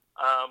Italian.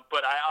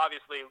 But I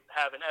obviously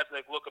have an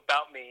ethnic look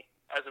about me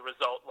as a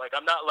result. Like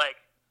I'm not like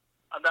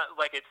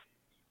it's.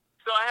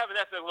 So I have an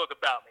ethnic look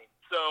about me.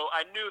 So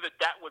I knew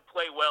that would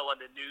play well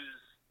in the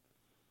news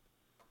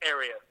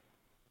area,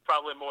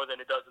 probably more than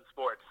it does in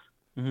sports.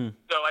 Mm-hmm.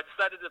 So I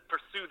decided to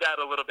pursue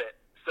that a little bit.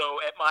 So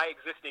at my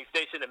existing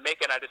station in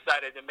Macon, I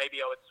decided that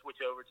maybe I would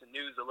switch over to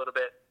news a little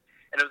bit.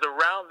 And it was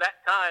around that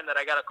time that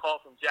I got a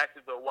call from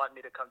Jacksonville wanting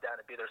me to come down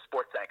and be their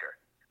sports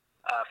anchor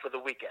for the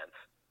weekends.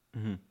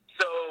 Mm-hmm.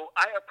 So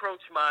I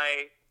approached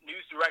my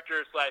news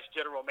director /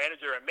 general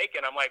manager in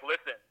Macon. I'm like,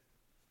 listen,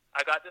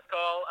 I got this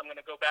call. I'm going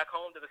to go back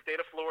home to the state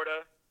of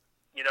Florida.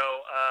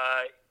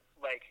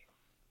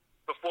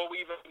 Before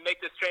we even make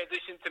this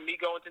transition to me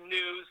going to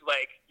news,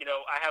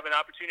 I have an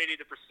opportunity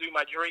to pursue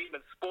my dream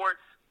in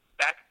sports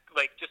back,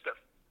 just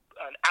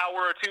an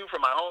hour or two from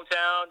my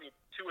hometown,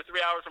 2 or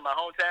 3 hours from my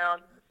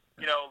hometown.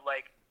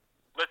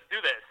 Let's do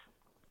this.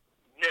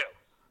 No,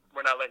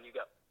 we're not letting you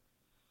go.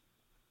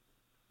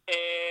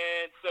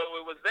 And so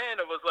it was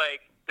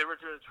like they were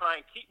going to try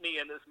and keep me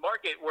in this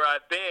market where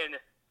I've been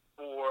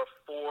for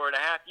 4.5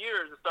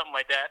 years or something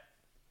like that,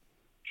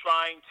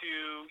 trying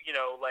to,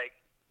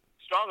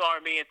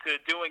 strong-arm me into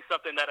doing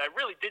something that I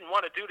really didn't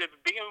want to do to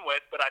begin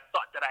with, but I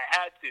thought that I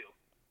had to.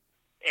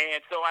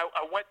 And so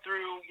I went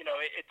through,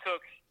 it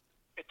took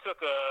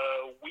a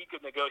week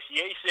of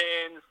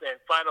negotiations, and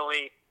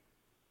finally,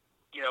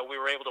 we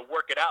were able to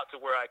work it out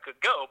to where I could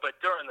go. But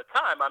during the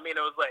time, it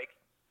was like,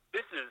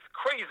 this is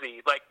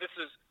crazy. Like, this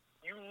is,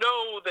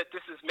 that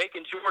this is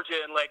Macon,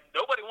 Georgia, and,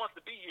 nobody wants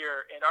to be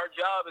here, and our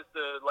job is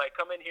to,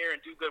 come in here and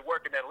do good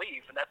work and then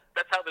leave. And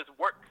that's how this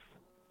works.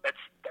 That's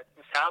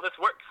how this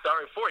works.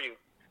 Sorry for you.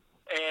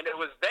 And it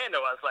was then that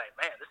I was like,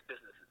 man, this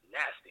business is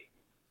nasty.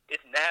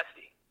 It's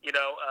nasty,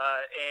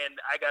 and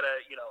I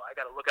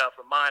gotta look out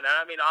for mine. And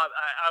I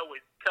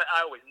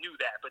always knew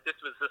that, but this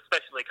was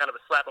especially kind of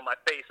a slap on my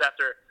face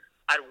after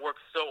I'd worked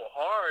so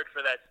hard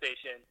for that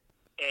station,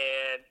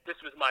 and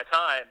this was my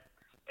time.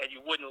 and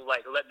you wouldn't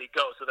like let me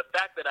go. So the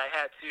fact that I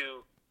had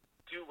to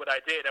do what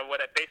I did, and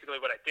what I did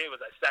was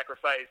I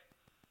sacrificed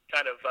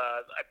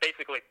I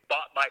basically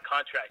bought my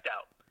contract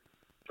out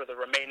for the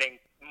remaining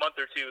month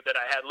or two that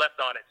I had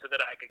left on it so that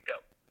I could go.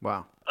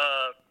 Wow.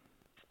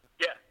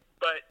 Yeah,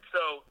 but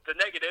so the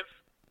negative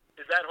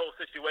is that whole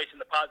situation.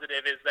 The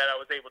positive is that I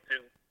was able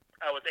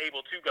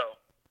to go.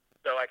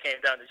 So I came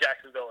down to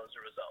Jacksonville as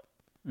a result.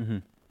 Mm-hmm.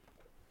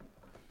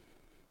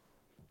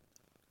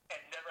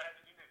 And never had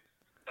to do news.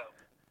 So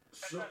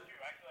that's not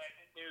true. Actually, I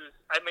did news.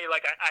 I mean,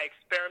 like I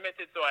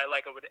experimented, so I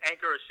would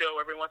anchor a show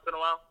every once in a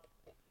while,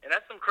 and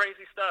that's some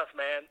crazy stuff,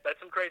 man.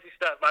 That's some crazy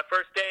stuff. My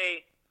first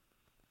day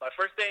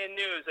in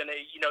news, and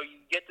you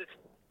get this.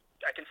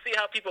 I can see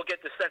how people get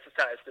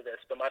desensitized to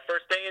this, but my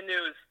first day in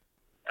news,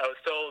 I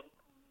was told,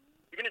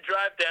 you're going to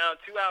drive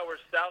down 2 hours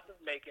south of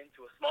Macon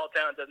to a small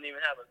town that doesn't even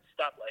have a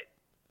stoplight,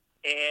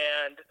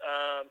 and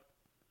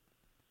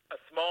a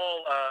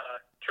small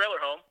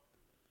trailer home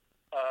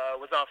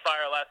was on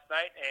fire last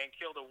night and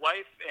killed a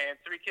wife and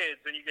 3 kids,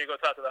 and you're going to go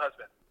talk to the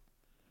husband.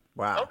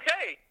 Wow.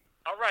 Okay.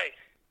 All right.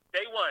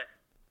 Day one.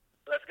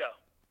 Let's go.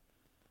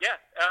 Yeah.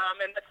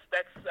 And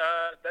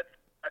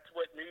that's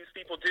what news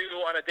people do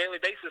on a daily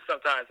basis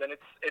sometimes, and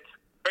it's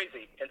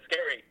crazy and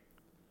scary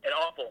and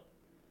awful.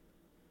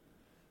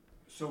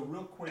 So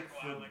real quick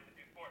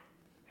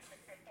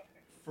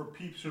for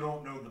peeps who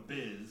don't know the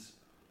biz,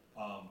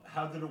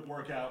 how did it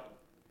work out?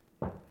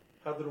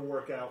 How did it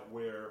work out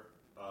where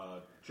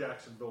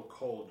Jacksonville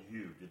called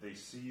you? Did they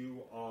see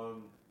you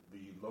on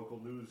the local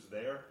news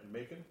there in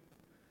Macon?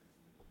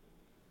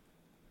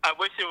 I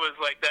wish it was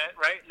like that,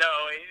 right? No,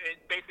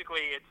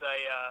 basically it's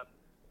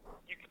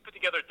you can put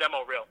together a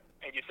demo reel,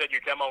 and you send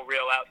your demo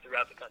reel out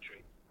throughout the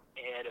country.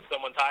 And if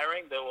someone's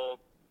hiring, they will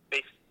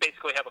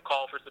basically have a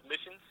call for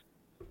submissions,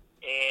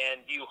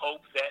 and you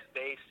hope that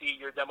they see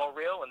your demo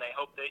reel, and they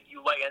hope that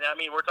you like. And I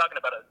mean, we're talking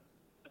about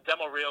the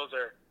demo reels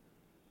are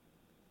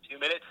 2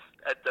 minutes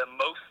at the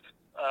most,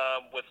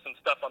 with some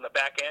stuff on the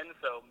back end,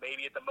 so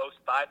maybe at the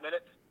most 5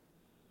 minutes.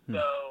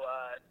 So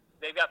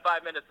they've got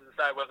 5 minutes to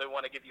decide whether they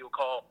want to give you a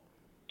call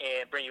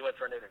and bring you in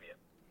for an interview.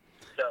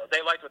 So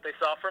they liked what they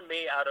saw from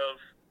me out of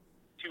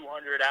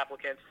 200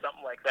 applicants, something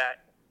like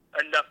that,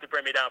 enough to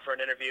bring me down for an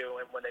interview.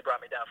 And when they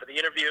brought me down for the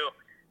interview,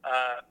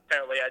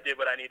 apparently I did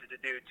what I needed to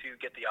do to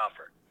get the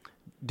offer.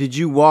 Did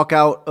you walk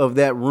out of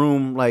that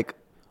room like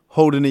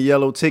holding a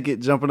yellow ticket,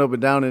 jumping up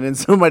and down, and then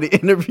somebody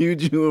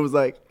interviewed you and was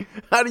like,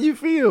 how do you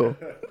feel?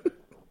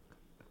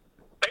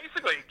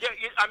 Basically,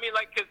 yeah. I mean,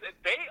 like, because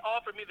they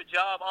offered me the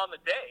job on the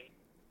day,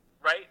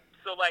 right?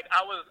 So, like,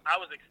 I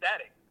was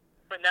ecstatic.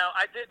 But now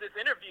I did this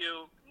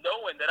interview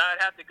knowing that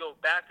I'd have to go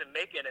back to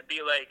Macon and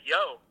be like,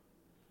 yo,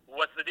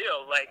 what's the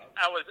deal? Like,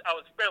 I was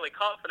fairly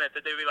confident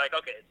that they'd be like,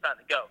 okay, it's time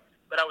to go.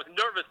 But I was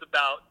nervous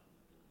about,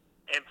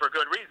 and for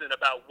good reason,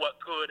 about what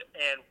could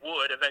and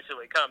would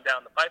eventually come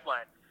down the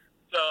pipeline.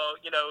 So,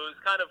 it was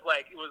kind of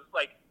like, it was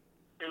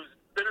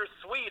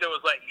bittersweet. It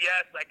was like,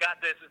 yes, I got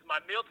this. It's my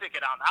meal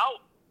ticket. I'm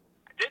out.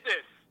 I did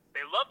this.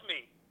 They loved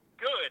me.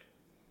 Good.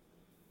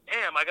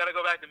 Damn, I got to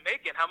go back to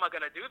Macon. How am I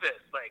going to do this?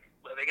 Like,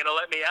 are they going to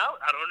let me out?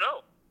 I don't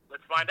know.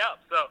 Let's find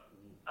out. So,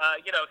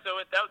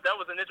 that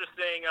was an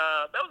interesting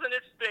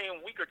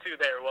week or two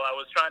there while I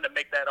was trying to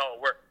make that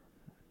all work.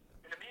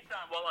 In the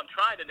meantime, while I'm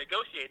trying to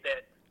negotiate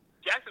that,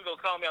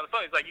 Jacksonville's calling me on the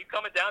phone. He's like, you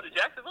coming down to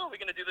Jacksonville? Are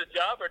we going to do this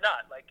job or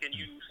not? Like, can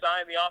you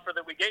sign the offer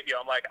that we gave you?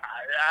 I'm like,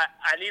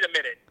 I need a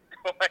minute.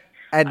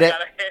 I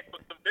got to handle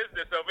some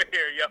business over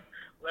here, yo.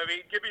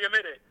 Give me a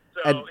minute.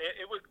 So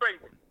it was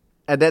crazy.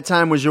 At that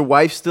time, was your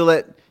wife still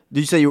at?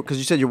 Did you say because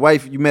you said your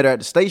wife? You met her at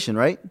the station,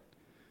 right?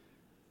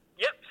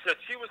 Yep. So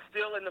she was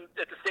still at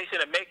the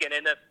station in Macon,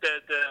 and the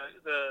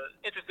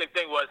interesting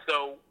thing was,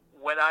 so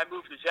when I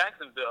moved to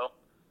Jacksonville,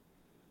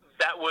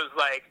 that was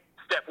like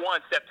step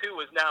one. Step two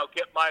was now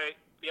get my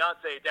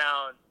fiance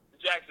down to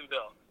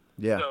Jacksonville.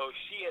 Yeah. So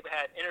she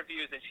had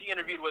interviews, and she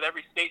interviewed with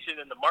every station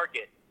in the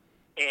market,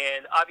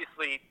 and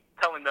obviously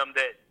telling them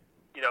that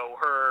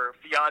her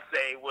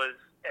fiance was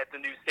at the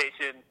new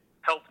station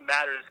helped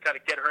matters kind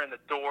of get her in the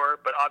door,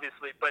 but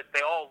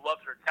they all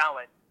loved her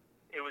talent.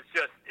 It was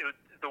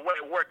the way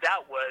it worked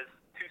out was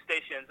 2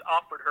 stations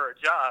offered her a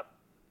job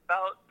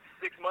about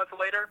 6 months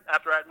later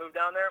after I'd moved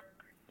down there,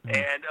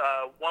 and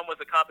one was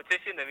a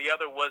competition and the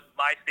other was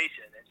my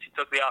station, and she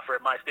took the offer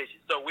at my station.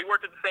 So we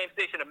worked at the same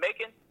station in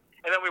Macon,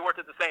 and then we worked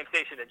at the same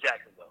station in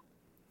Jacksonville.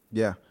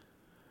 Yeah.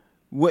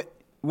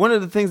 One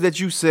of the things that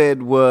you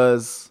said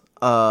was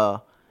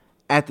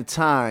at the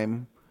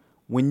time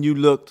when you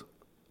looked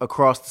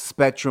across the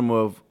spectrum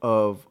of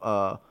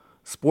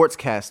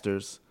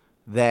sportscasters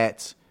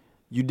that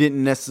you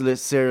didn't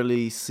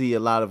necessarily see a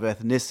lot of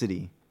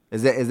ethnicity.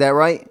 Is that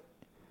right?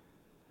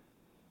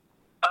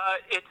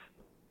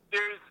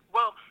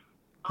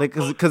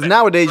 Because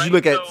nowadays right?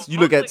 you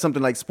look at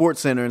something like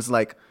SportsCenter and it's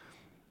like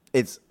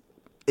it's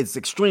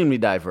extremely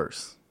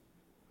diverse.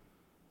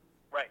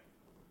 Right.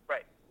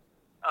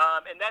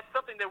 And that's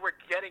something that we're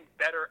getting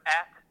better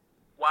at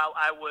while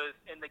I was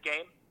in the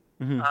game.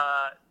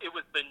 It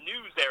was the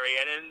news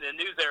area, and in the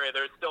news area,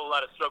 there's still a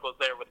lot of struggles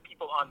there with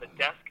people on the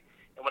desk.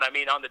 And when I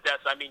mean on the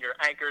desk, I mean your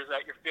anchors,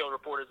 not your field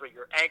reporters, but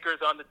your anchors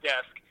on the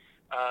desk.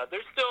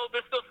 There's still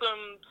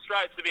some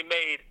strides to be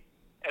made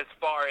as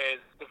far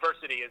as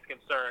diversity is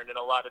concerned in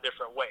a lot of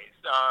different ways.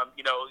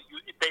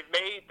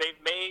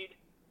 They've made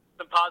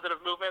some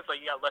positive movements, like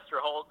you got Lester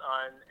Holt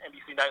on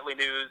NBC Nightly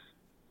News.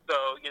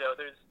 So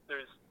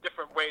there's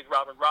different ways.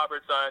 Robin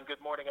Roberts on Good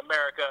Morning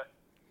America.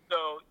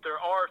 So there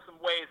are some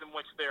ways in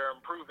which they're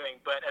improving,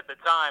 but at the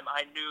time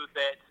I knew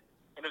that,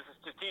 and it was a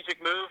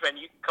strategic move, and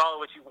you can call it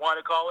what you want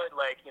to call it,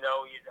 like you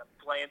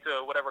play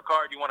into whatever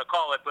card you want to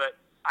call it, but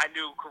I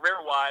knew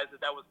career-wise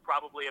that was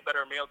probably a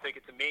better meal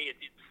ticket to me. It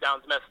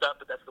sounds messed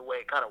up, but that's the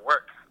way it kind of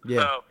works.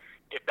 Yeah. So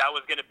if that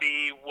was going to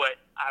be what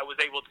I was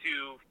able to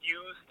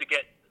use to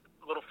get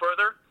a little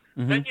further,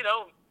 then,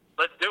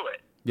 let's do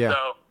it. Yeah.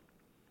 So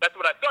that's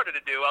what I started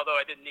to do, although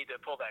I didn't need to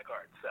pull that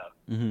card.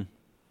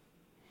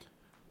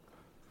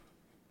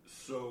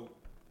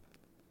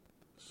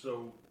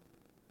 So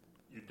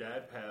your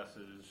dad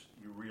passes,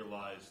 you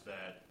realize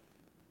that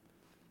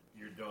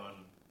you're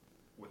done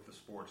with the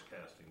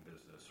sportscasting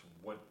business.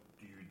 What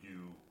do you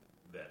do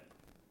then?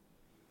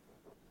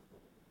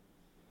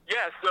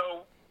 Yeah,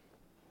 so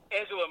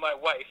Angela, my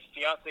wife,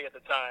 fiance at the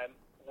time,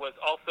 was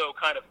also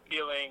kind of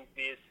feeling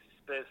this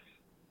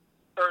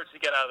urge to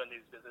get out of the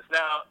news business.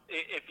 Now,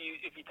 if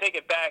you take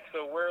it back,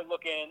 so we're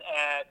looking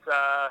at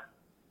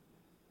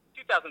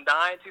 2009,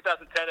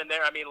 2010 in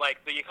there. I mean,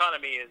 like, the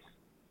economy is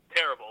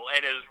terrible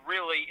and is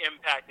really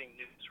impacting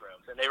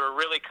newsrooms, and they were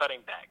really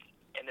cutting back.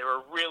 And they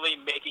were really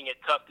making it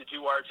tough to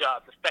do our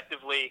jobs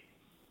effectively.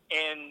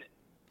 And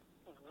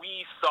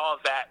we saw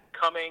that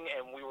coming,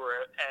 and we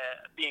were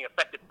being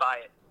affected by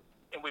it.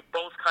 And we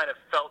both kind of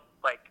felt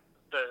like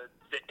the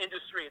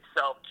industry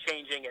itself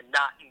changing and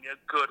not in a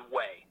good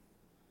way.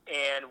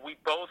 And we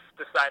both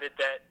decided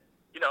that,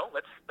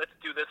 let's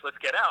do this, let's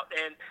get out.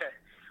 And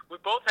we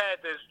both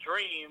had this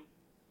dream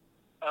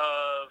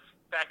of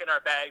packing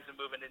our bags and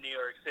moving to New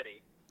York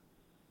City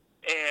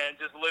and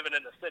just living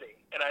in the city.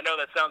 And I know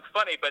that sounds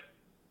funny, but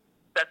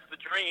that's the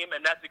dream,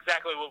 and that's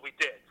exactly what we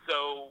did.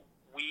 So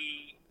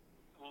we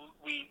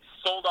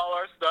sold all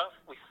our stuff.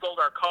 We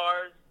sold our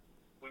cars.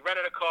 We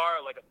rented a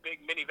car, like a big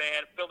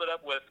minivan, filled it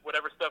up with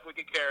whatever stuff we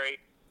could carry,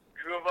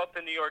 drove up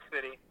to New York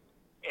City,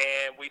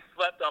 and we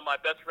slept on my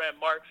best friend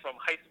Mark from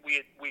high school.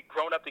 We'd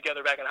grown up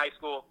together back in high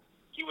school.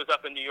 He was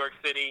up in New York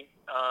City,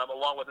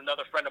 along with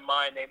another friend of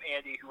mine named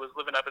Andy, who was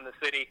living up in the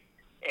city,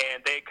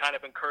 and they kind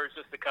of encouraged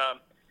us to come.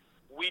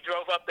 We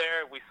drove up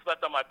there. We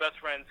slept on my best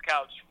friend's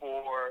couch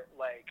for,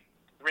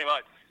 3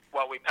 months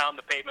while we pound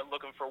the pavement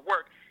looking for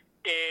work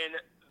in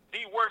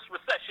the worst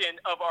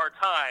recession of our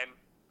time,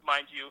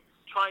 mind you,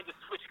 trying to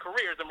switch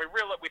careers. And we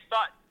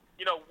thought,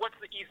 what's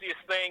the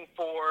easiest thing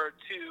for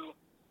two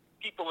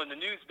people in the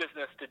news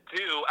business to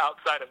do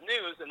outside of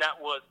news, and that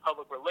was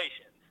public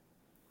relations.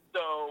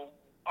 So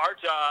our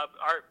job,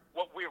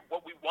 what we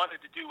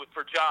wanted to do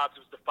for jobs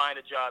was to find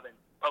a job in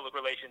public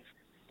relations,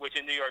 which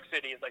in New York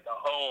City is like the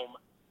home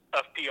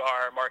of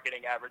PR,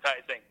 marketing,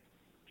 advertising.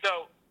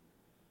 So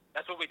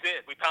that's what we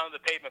did. We pounded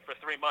the pavement for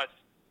 3 months,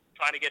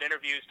 trying to get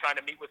interviews, trying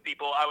to meet with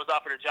people. I was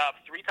offered a job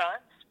 3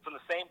 times from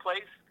the same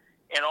place,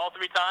 and all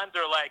 3 times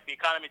they're like, the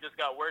economy just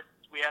got worse.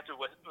 We have to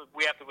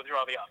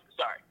withdraw the offer.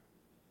 Sorry.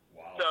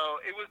 Wow.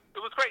 So it was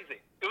crazy.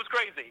 It was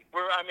crazy.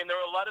 There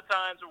were a lot of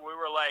times where we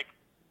were like,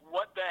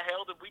 what the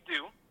hell did we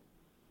do?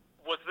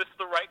 Was this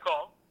the right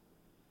call?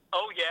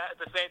 Oh yeah. At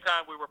the same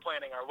time, we were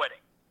planning our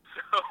wedding.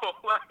 So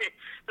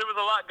there was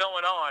a lot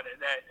going on in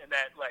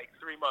that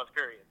 3-month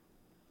period.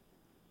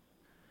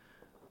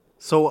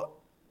 So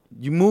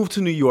you moved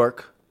to New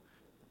York,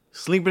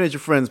 sleeping at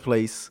your friend's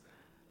place.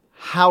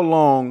 How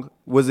long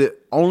was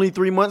it? Only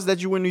 3 months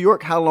that you were in New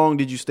York? How long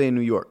did you stay in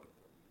New York?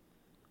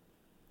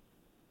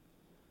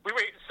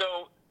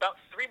 So about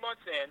 3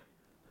 months in,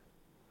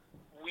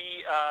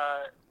 we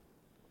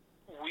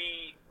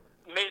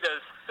made a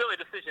silly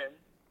decision.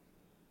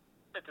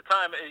 At the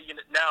time,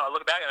 now I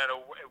look back and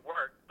it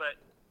worked, but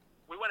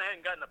we went ahead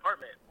and got an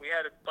apartment. We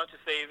had a bunch of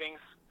savings.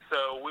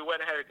 So we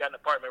went ahead and got an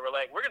apartment. We're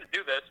like, we're going to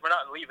do this. We're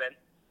not leaving.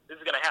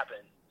 This is going to happen.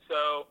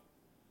 So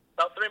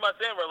about 3 months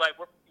in, we're like,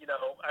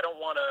 I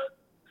don't want to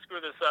screw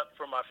this up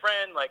for my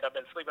friend. Like, I've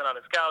been sleeping on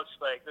his couch.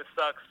 Like, this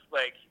sucks.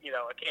 Like,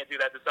 I can't do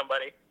that to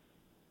somebody.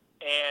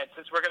 And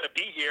since we're going to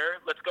be here,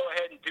 let's go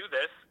ahead and do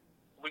this.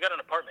 We got an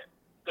apartment.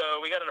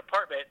 So we got an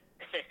apartment,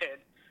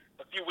 and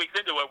a few weeks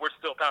into it, we're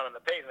still pounding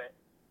the pavement.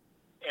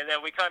 And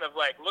then we kind of,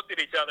 looked at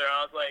each other, and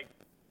I was like,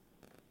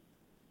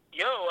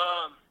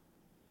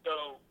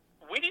 so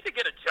we need to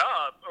get a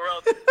job, or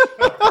else.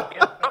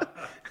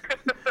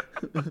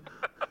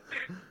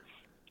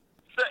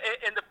 So,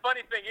 and the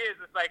funny thing is,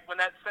 it's like when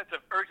that sense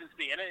of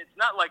urgency, and it's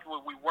not like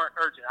we weren't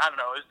urgent. I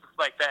don't know. It's just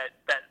like that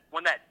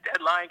when that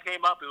deadline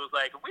came up, it was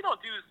like, if we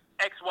don't do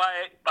X,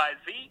 Y, by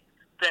Z,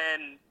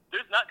 then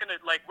there's not gonna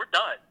we're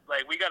done.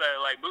 We gotta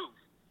move.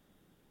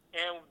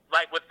 And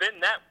within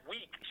that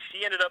week,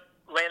 she ended up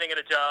landing at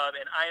a job,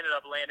 and I ended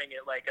up landing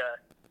at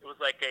a It was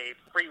like a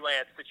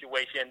freelance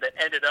situation that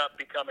ended up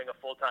becoming a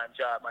full-time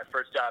job, my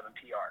first job in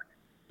PR.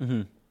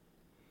 Mm-hmm.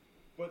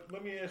 But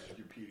let me ask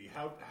you, Petey,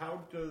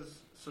 how does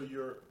so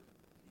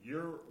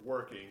you're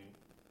working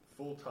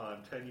full time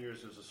 10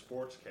 years as a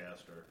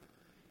sportscaster,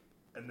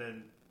 and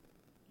then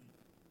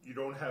you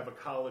don't have a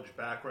college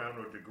background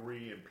or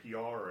degree in PR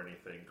or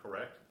anything,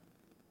 correct?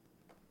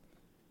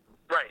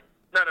 Right,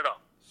 not at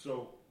all.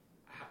 So,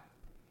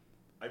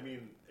 I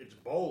mean, it's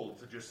bold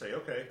to just say,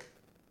 okay,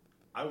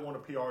 I want a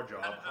PR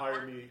job,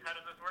 hire me. How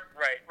does this work?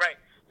 Right.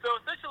 So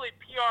essentially,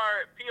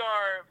 PR,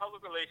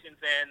 public relations,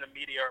 and the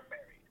media are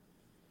married.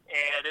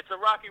 And it's a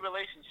rocky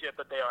relationship,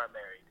 but they are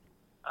married.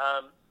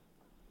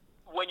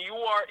 When you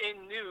are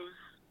in news,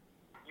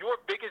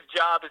 your biggest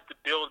job is to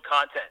build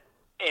content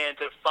and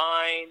to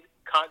find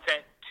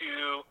content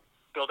to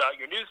build out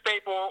your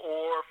newspaper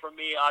or, for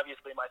me,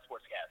 obviously, my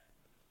sportscast.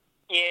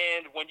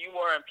 And when you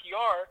are in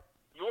PR,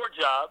 your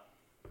job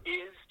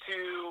is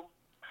to,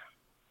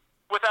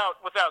 without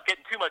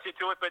getting too much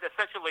into it, but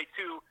essentially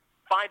to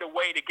find a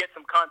way to get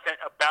some content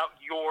about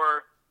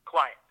your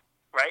client,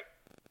 right?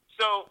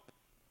 So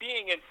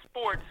being in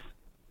sports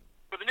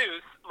for the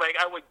news, like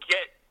I would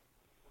get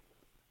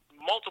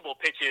multiple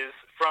pitches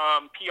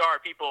from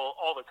PR people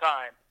all the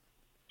time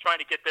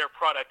trying to get their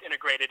product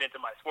integrated into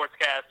my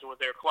sportscast or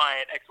their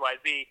client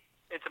XYZ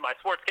into my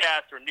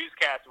sportscast or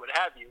newscast or what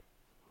have you.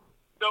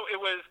 So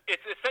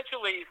it's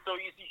essentially, so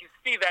you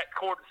see that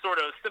sort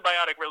of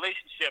symbiotic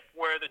relationship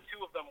where the two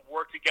of them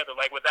work together.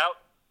 Like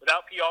without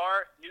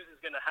PR, news is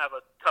going to have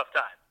a tough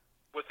time.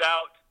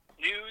 Without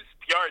news,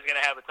 PR is going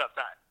to have a tough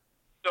time.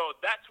 So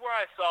that's where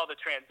I saw the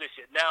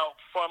transition. Now,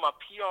 from a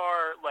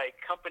PR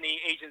like company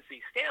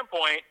agency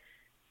standpoint,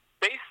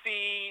 they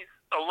see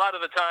a lot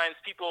of the times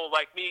people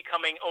like me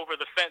coming over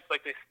the fence,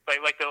 like they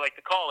like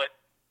to call it,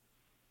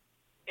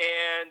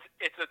 and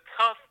it's a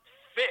tough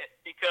fit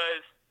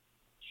because,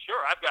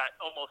 sure, I've got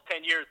almost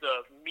 10 years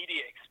of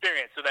media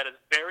experience, so that is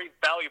very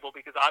valuable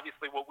because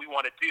obviously what we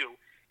want to do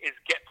is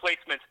get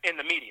placements in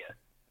the media.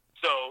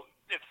 So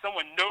if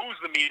someone knows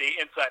the media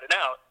inside and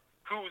out,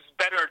 who's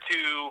better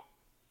to,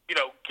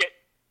 get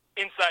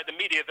inside the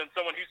media than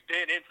someone who's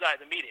been inside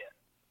the media?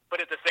 But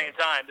at the same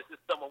time, this is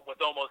someone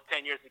with almost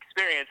 10 years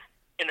experience.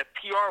 In the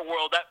PR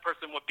world, that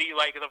person would be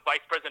like the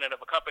vice president of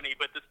a company,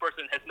 but this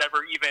person has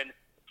never even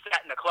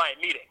sat in a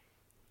client meeting.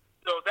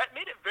 So that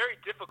made it very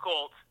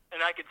difficult, and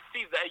I could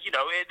see that,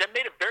 that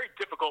made it very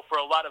difficult for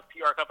a lot of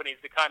PR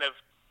companies to kind of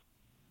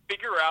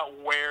figure out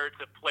where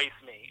to place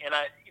me. And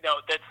that's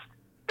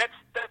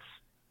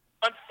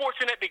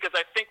unfortunate because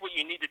I think what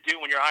you need to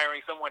do when you're hiring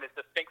someone is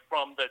to think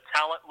from the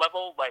talent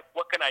level, like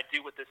what can I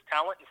do with this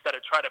talent instead of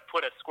try to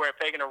put a square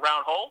peg in a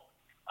round hole.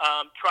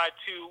 Try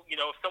to,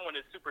 if someone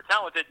is super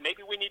talented,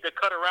 maybe we need to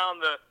cut around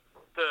the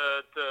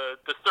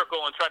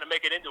circle and try to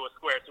make it into a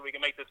square so we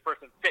can make this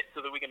person fit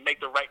so that we can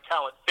make the right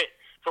talent fit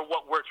for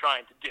what we're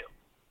trying to do.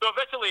 So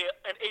eventually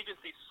an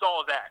agency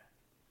saw that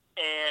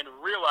and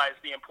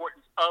realized the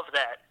importance of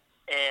that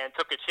and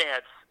took a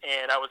chance,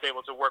 and I was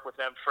able to work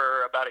with them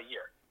for about a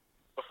year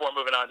before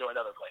moving on to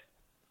another place.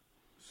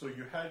 So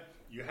you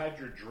had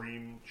your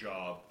dream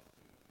job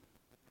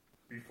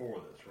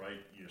before this, right?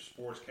 You're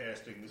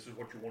sportscasting. This is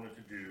what you wanted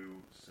to do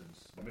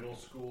since middle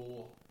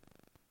school.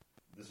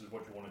 This is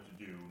what you wanted to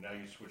do. Now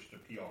you switched to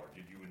PR.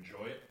 Did you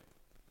enjoy it?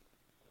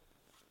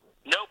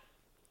 Nope.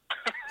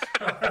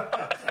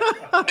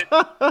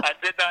 I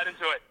did not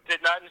enjoy it.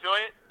 Did not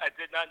enjoy it. I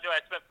did not enjoy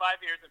it. I spent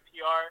 5 years in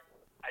PR.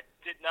 I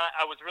did not.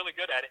 I was really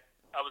good at it.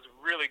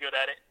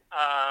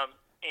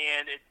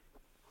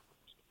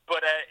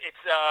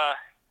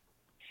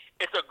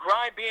 It's a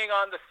grind being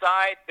on the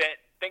side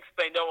that thinks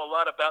they know a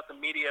lot about the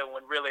media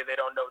when really they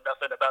don't know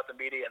nothing about the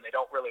media, and they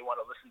don't really want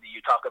to listen to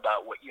you talk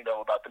about what you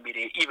know about the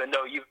media, even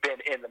though you've been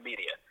in the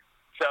media.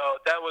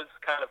 So that was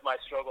kind of my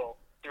struggle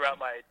throughout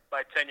my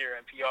tenure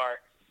in PR.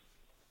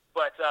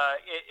 But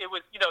it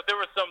was, there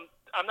was some,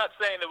 I'm not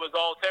saying it was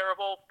all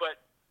terrible, but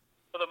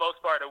for the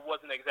most part, it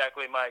wasn't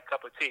exactly my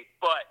cup of tea.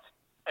 But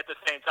at the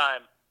same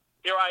time,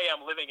 here I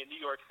am living in New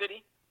York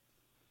City,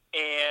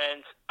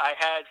 and I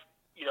had,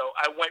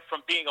 I went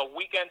from being a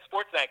weekend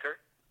sports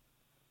anchor,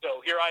 so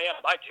here I am.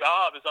 My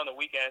job is on the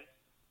weekend,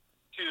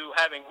 to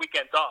having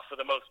weekends off for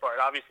the most part.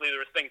 Obviously,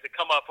 there's things that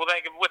come up with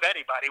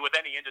anybody, with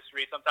any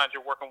industry. Sometimes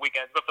you're working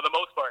weekends, but for the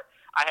most part,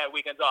 I had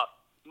weekends off.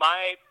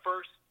 My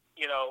first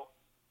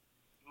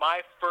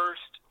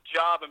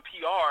job in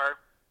PR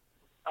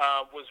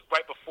was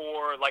right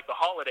before the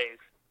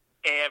holidays,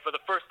 and for the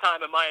first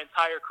time in my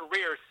entire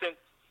career since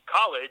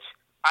college,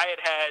 I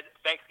had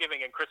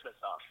Thanksgiving and Christmas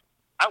off.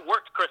 I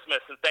worked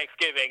Christmas and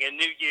Thanksgiving and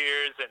New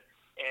Year's and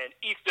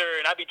Easter,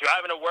 and I'd be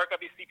driving to work. I'd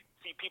be see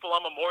people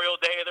on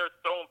Memorial Day. They're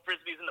throwing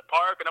frisbees in the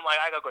park, and I'm like,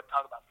 I gotta go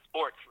talk about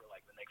sports for the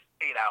next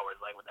 8 hours.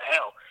 Like, what the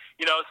hell,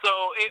 So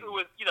it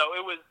was,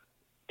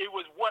 it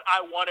was what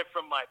I wanted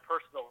from my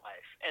personal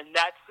life, and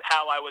that's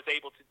how I was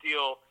able to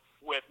deal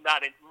with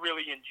not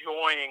really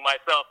enjoying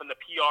myself in the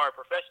PR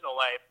professional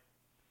life.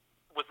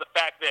 Was the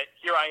fact that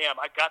here I am.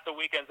 I got the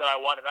weekends that I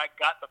wanted. I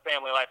got the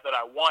family life that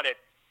I wanted.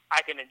 I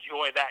can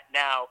enjoy that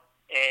now.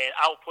 and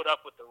I'll put up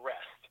with the rest.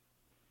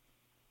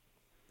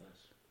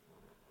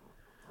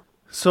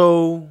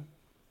 So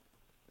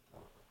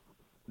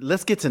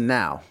let's get to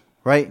now,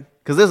 right?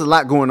 Because there's a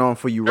lot going on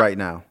for you right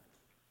now,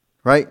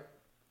 right?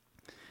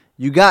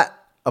 You got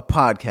a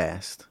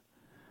podcast.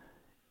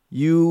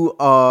 You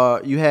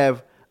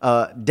have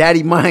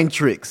Daddy Mind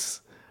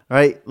Tricks,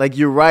 right? Like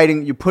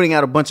you're putting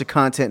out a bunch of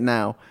content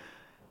now.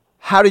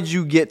 How did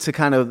you get to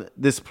kind of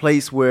this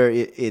place where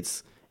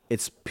it's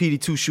PD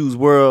Two Shoes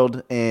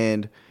world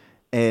and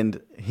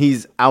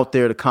he's out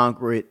there to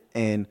conquer it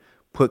and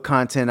put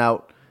content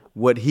out,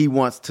 what he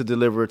wants to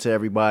deliver to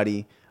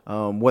everybody,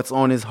 what's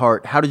on his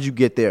heart? How did you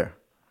get there?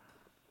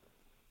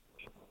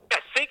 I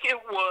think it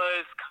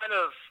was kind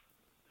of,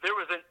 there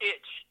was an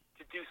itch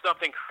to do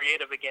something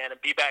creative again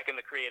and be back in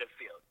the creative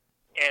field.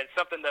 And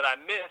something that I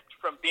missed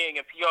from being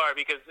in PR,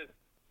 because as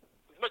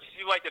much as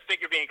you like to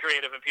think you're being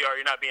creative in PR,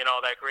 you're not being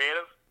all that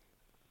creative.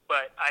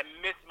 But I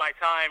missed my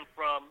time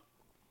from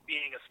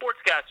being a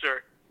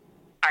sportscaster.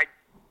 I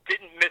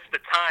didn't miss the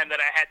time that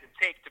I had to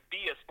take to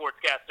be a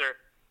sportscaster.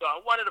 So I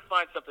wanted to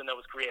find something that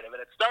was creative. And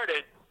it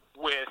started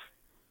with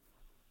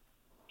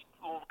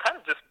kind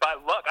of just by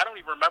luck. I don't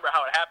even remember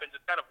how it happened,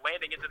 just kind of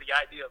landing into the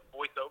idea of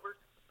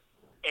voiceovers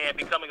and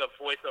becoming a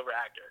voiceover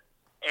actor.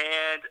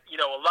 And,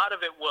 a lot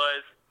of it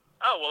was,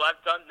 oh, well,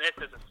 I've done this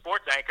as a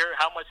sports anchor.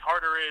 How much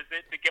harder is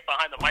it to get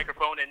behind the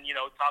microphone and,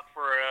 talk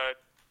for a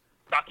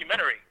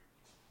documentary?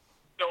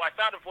 So I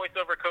found a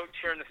voiceover coach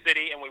here in the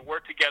city, and we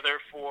worked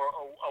together for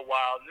a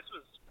while. And this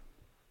was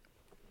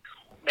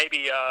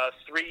maybe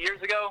 3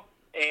 years ago.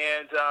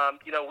 And,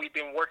 we've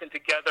been working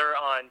together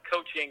on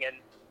coaching, and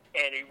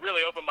he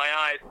really opened my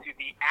eyes to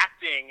the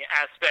acting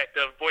aspect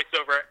of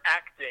voiceover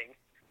acting.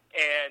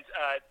 And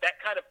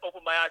that kind of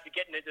opened my eyes to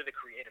getting into the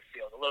creative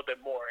field a little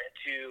bit more, and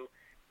to,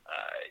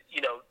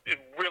 it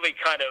really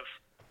kind of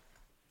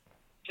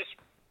just,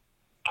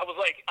 I was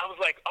like,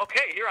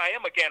 okay, here I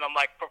am again. I'm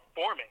like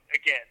performing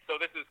again. So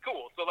this is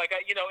cool. So like,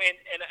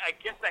 and I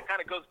guess that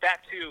kind of goes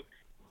back to,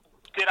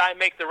 did I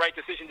make the right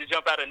decision to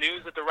jump out of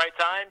news at the right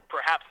time?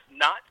 Perhaps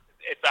not.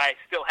 If I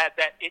still had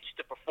that itch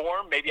to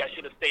perform, maybe I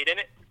should have stayed in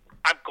it.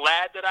 I'm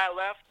glad that I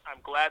left. I'm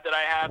glad that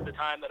I have the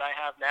time that I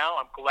have now.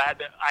 I'm glad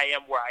that I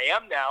am where I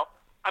am now.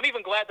 I'm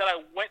even glad that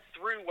I went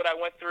through what I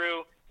went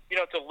through,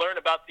 to learn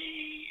about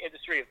the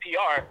industry of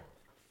PR.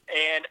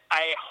 And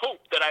I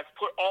hope that I've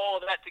put all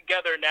of that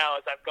together now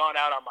as I've gone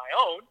out on my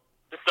own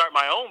to start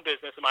my own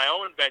business and my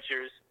own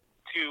ventures,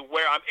 to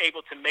where I'm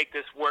able to make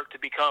this work to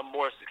become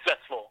more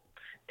successful.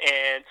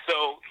 And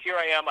so here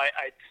I am.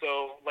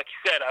 So like you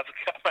said,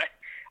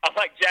 I'm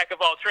like jack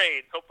of all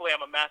trades. Hopefully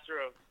I'm a master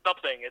of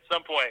something at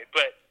some point.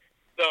 But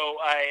so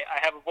I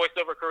have a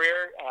voiceover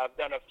career. I've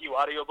done a few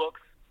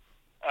audiobooks.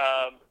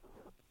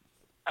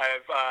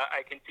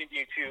 I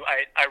continue to,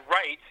 I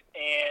write,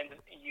 and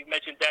you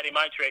mentioned Daddy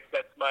Mind Tricks.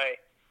 That's my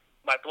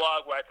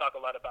blog where I talk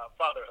a lot about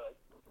fatherhood.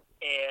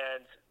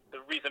 And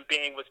the reason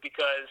being was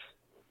because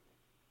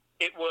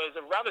it was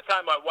around the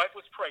time my wife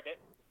was pregnant,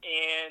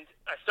 and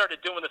I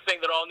started doing the thing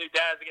that all new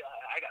dads,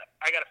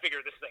 I got to figure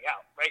this thing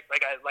out, right?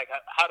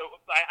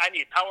 I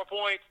need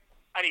PowerPoints,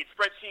 I need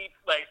spreadsheets.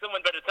 Like,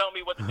 someone better tell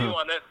me what to do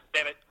on this,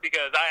 damn it,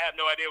 because I have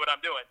no idea what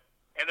I'm doing,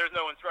 and there's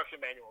no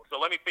instruction manual. So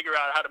let me figure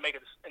out how to make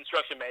an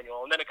instruction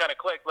manual. And then it kind of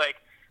clicked, like,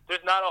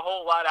 there's not a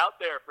whole lot out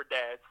there for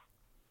dads,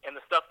 and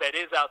the stuff that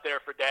is out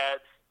there for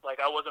dads,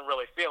 like, I wasn't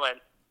really feeling.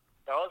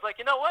 So I was like,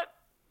 you know what?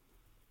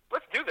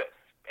 Let's do this.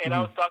 And I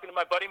was talking to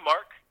my buddy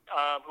Mark,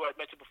 who I'd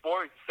mentioned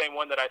before. He's the same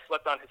one that I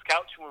slept on his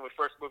couch when we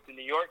first moved to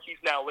New York. He's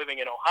now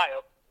living in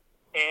Ohio.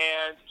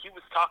 And he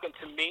was talking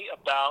to me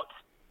about,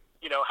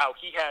 how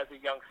he has a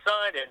young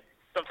son, and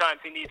sometimes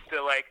he needs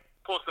to, like,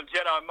 pull some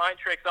Jedi mind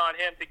tricks on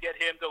him to get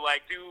him to,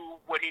 like, do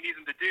what he needs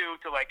him to do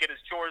to, like, get his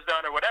chores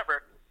done or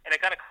whatever. And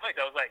it kind of clicked.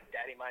 I was like,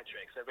 Daddy Mind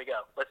Tricks, there we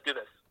go. Let's do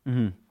this.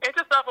 Mm-hmm. And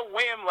just off a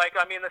whim,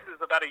 this is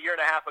about a year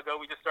and a half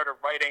ago, we just started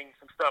writing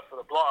some stuff for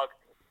the blog,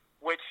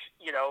 which,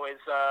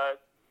 is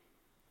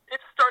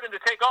it's starting to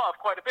take off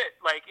quite a bit.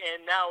 And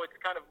now it's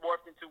kind of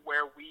morphed into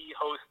where we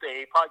host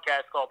a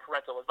podcast called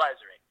Parental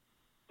Advisory.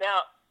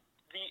 Now,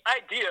 the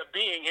idea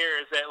being here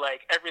is that,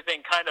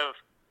 everything kind of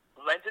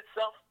lends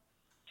itself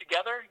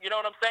together. You know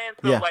what I'm saying?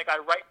 So, yeah.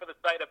 I write for the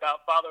site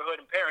about fatherhood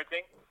and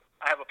parenting.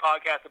 I have a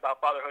podcast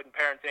about fatherhood and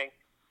parenting.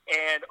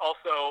 And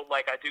also,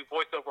 I do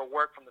voiceover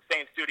work from the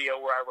same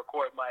studio where I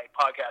record my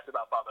podcast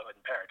about fatherhood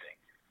and parenting.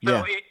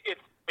 So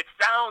it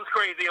sounds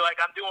crazy, like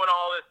I'm doing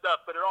all this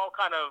stuff, but it all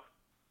kind of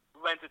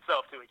lends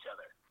itself to each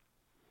other.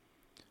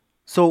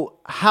 So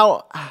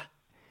how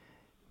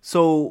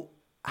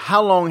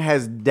long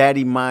has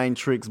Daddy Mind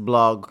Tricks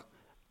blog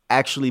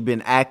actually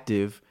been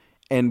active,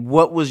 and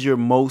what was your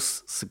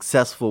most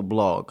successful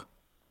blog?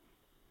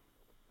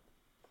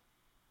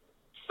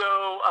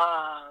 So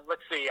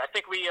let's see. I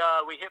think we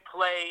hit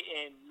play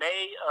in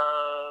May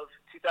of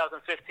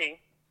 2015.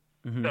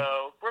 Mm-hmm.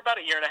 So we're about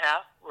a year and a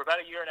half.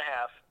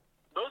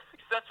 Most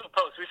successful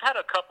posts, we've had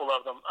a couple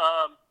of them.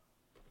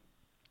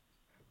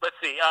 Let's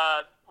see.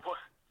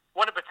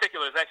 One in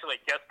particular is actually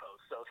a guest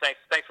post. So thanks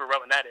for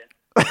rubbing that in.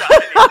 I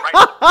didn't even write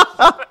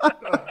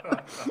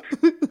it.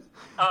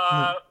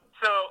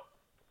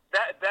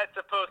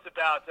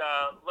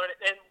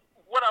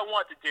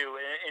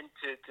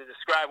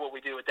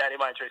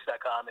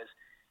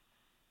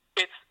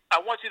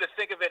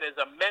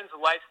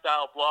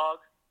 lifestyle blog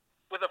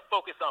with a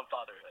focus on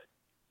fatherhood.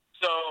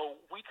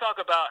 So we talk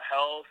about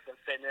health and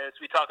fitness.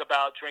 We talk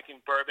about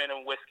drinking bourbon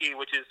and whiskey,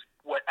 which is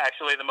what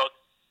actually the most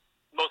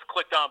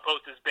clicked on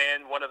post has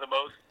been, one of the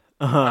most.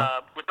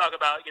 We talk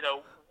about,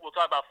 we'll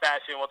talk about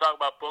fashion. We'll talk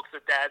about books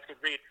that dads could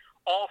read,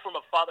 all from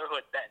a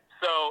fatherhood bent.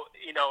 So,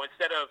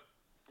 instead of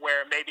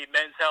where maybe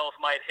Men's Health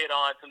might hit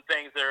on some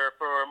things that are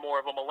for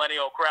more of a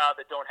millennial crowd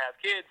that don't have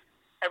kids,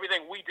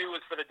 everything we do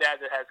is for the dad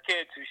that has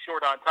kids who's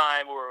short on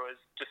time or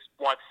just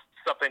wants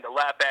something to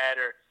laugh at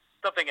or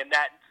something in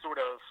that sort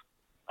of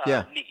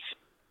niche.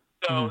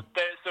 So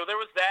there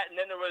was that, and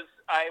then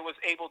I was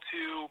able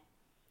to,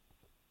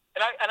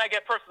 and I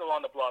get personal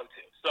on the blog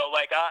too. So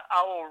like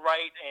I will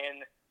write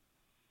and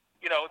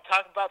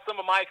talk about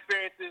some of my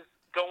experiences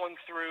going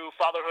through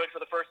fatherhood for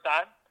the first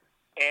time,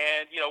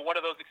 and one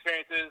of those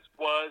experiences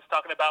was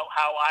talking about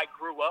how I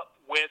grew up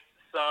with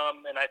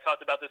and I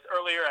talked about this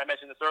earlier. I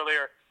mentioned this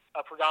earlier. A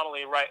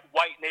predominantly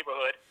white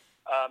neighborhood,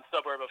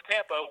 suburb of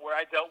Tampa, where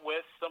I dealt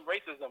with some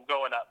racism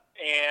growing up,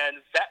 and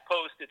that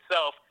post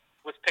itself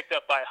was picked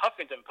up by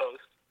Huffington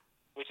Post,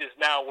 which is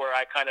now where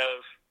I kind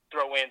of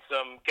throw in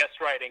some guest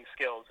writing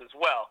skills as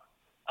well.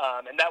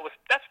 And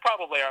that's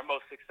probably our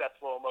most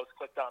successful, most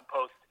clicked on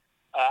post.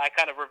 I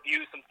kind of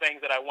review some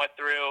things that I went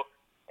through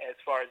as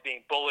far as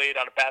being bullied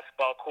on a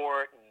basketball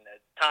court, and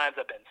at times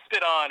I've been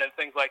spit on and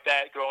things like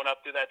that growing up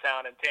through that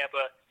town in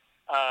Tampa,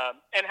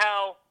 and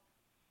how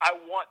I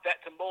want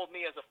that to mold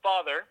me as a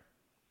father,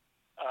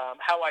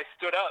 how I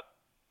stood up.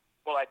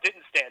 Well, I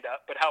didn't stand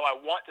up, but how I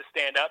want to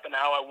stand up and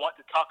how I want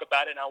to talk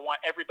about it, and I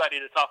want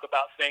everybody to talk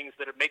about things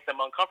that make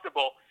them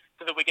uncomfortable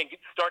so that we can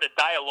start a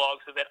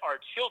dialogue so that our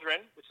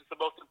children, which is the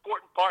most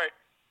important part,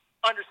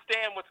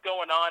 understand what's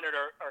going on and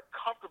are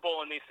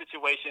comfortable in these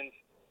situations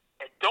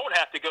and don't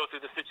have to go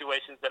through the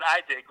situations that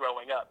I did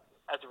growing up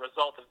as a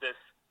result of this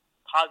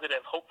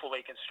positive,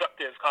 hopefully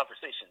constructive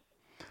conversation.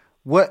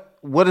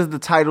 What is the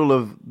title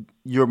of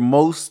your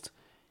most,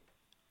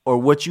 or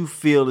what you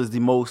feel is the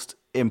most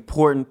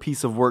important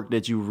piece of work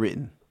that you've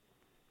written?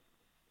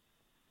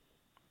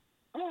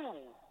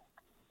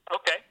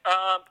 Okay.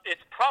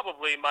 It's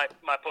probably my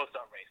post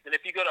on race. And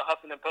if you go to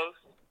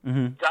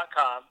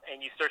HuffingtonPost.com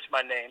and you search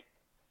my name,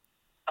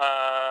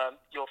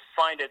 you'll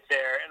find it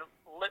there. And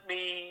let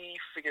me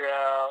figure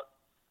out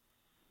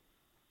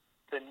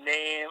the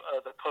name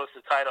of the post,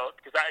 the title,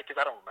 because I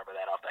don't remember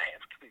that off the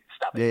hand.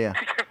 Stop it. Yeah.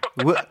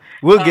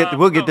 We'll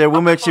get there.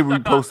 We'll make sure we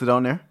post it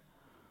on there.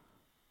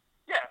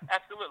 Yeah,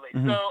 absolutely.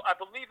 Mm-hmm. So I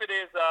believe it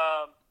is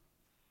the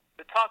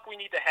talk we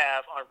need to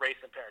have on race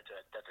and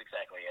parenthood. That's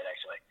exactly it,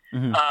 actually.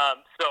 Mm-hmm.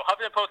 So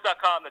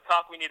HuffingtonPost.com, the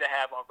talk we need to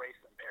have on race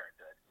and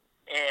parenthood.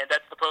 And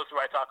that's the post where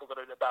I talk a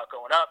little bit about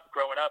growing up,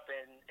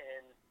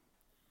 and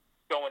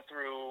going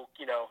through,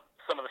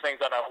 some of the things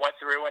that I went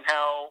through and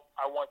how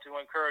I want to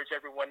encourage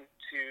everyone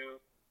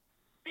to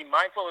be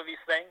mindful of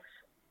these things,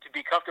 to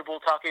be comfortable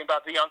talking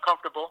about the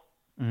uncomfortable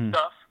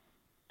stuff,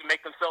 to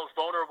make themselves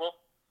vulnerable,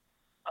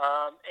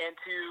 and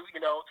to,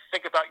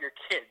 think about your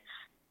kids.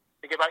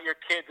 Think about your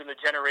kids and the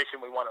generation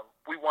we want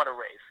to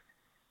raise.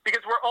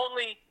 Because we're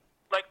only,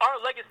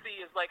 our legacy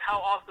is, how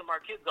awesome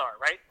our kids are,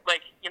 right?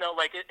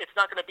 It's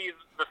not going to be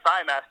the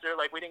Thigh Master.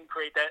 We didn't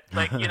create that.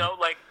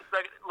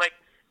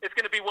 It's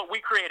going to be what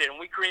we created,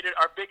 and we created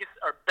our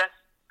best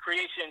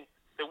creation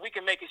that we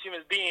can make as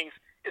human beings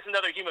is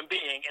another human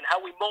being, and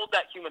how we mold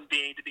that human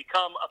being to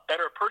become a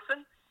better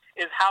person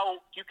is how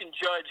you can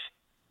judge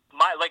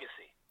my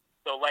legacy.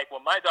 So,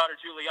 when my daughter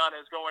Juliana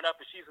is growing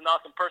up, if she's an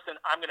awesome person,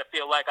 I'm going to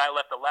feel like I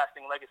left a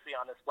lasting legacy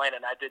on this planet,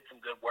 and I did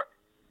some good work.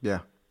 Yeah.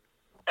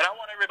 And I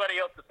want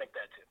everybody else to think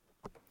that, too.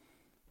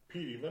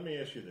 Petey, let me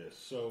ask you this.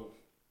 So,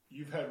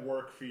 you've had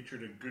work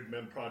featured at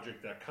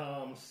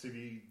GoodMenProject.com,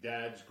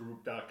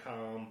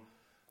 CityDadsGroup.com.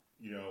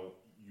 You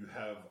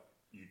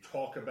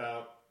talk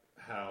about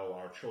how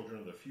our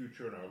children are the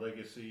future and our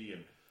legacy,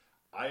 and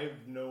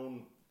I've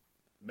known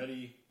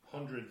many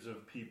hundreds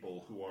of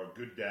people who are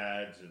good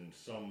dads and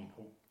some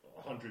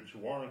hundreds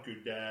who aren't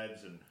good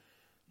dads, and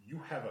you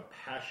have a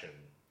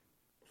passion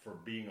for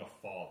being a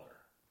father.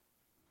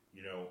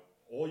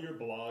 All your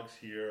blogs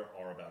here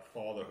are about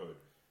fatherhood,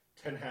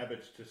 10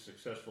 Habits to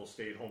Successful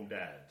Stay-at-Home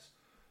Dads.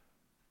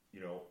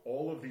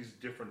 All of these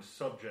different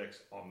subjects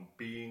on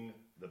being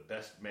the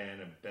best man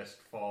and best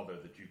father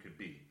that you could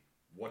be.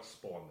 What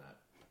spawned that?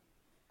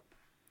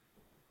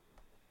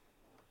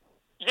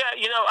 Yeah,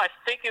 I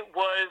think it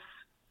goes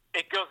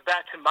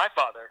back to my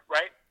father,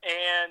 right?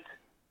 And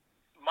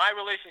my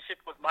relationship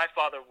with my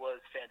father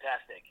was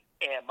fantastic.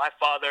 And my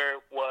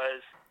father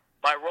was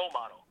my role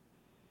model.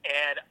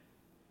 And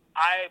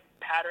I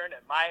pattern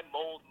and I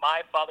mold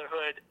my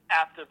fatherhood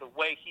after the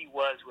way he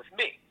was with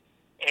me.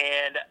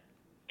 And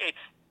it's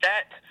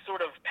that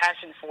sort of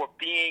passion for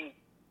being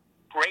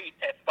great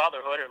at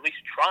fatherhood, or at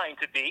least trying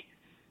to be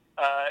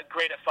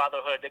great at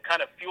fatherhood, that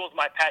kind of fuels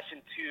my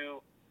passion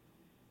to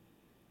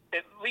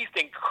at least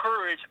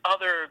encourage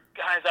other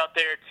guys out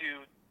there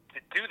to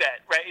do that,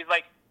 right? It's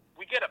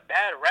we get a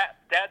bad rap.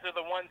 Dads are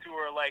the ones who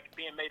are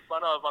being made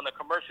fun of on the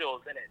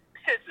commercials, and it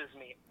pisses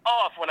me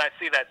off when I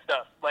see that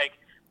stuff.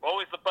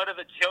 always the butt of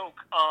the joke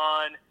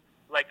on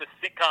like the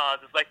sitcoms.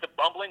 It's like the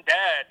bumbling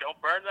dad, don't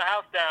burn the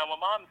house down when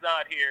mom's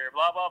not here,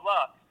 blah, blah,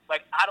 blah.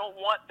 Like, I don't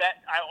want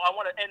that. I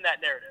want to end that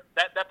narrative.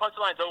 That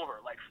punchline's over.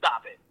 Like,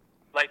 stop it.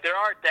 Like, there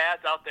are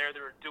dads out there that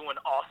are doing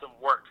awesome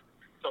work.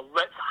 So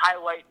let's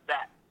highlight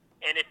that.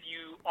 And if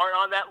you aren't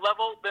on that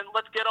level, then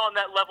let's get on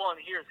that level, and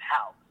here's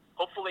how.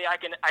 Hopefully I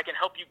can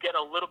help you get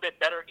a little bit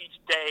better each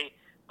day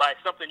by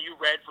something you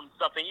read from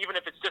something, even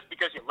if it's just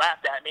because you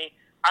laughed at me.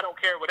 I don't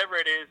care, whatever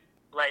it is,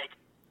 like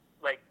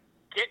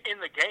get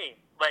in the game.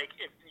 Like,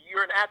 if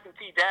you're an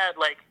absentee dad,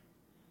 like,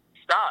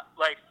 stop.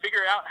 Like,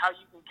 figure out how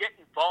you can get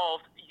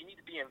involved. You need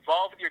to be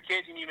involved with your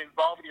kids. You need to be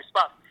involved with your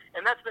spouse.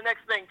 And that's the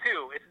next thing,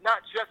 too. It's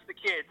not just the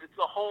kids. It's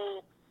the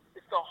whole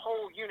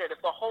unit.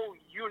 If the whole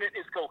unit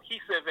is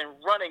cohesive and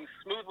running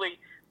smoothly,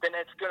 then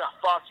it's going to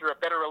foster a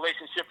better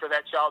relationship for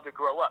that child to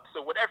grow up.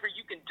 So whatever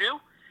you can do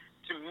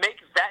to make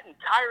that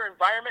entire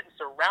environment and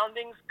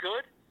surroundings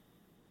good,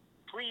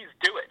 please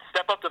do it.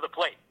 Step up to the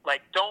plate.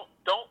 Like, don't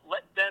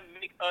let them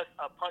make us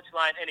a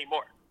punchline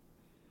anymore.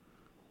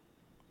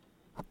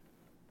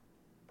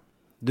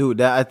 Dude,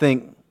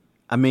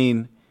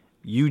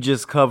 you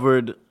just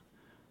covered,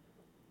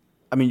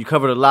 you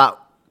covered a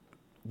lot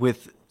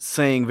with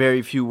saying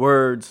very few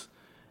words,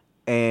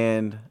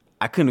 and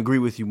I couldn't agree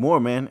with you more,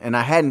 man. And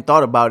I hadn't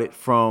thought about it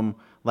from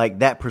like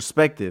that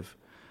perspective.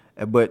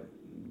 But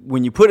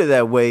when you put it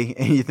that way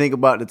and you think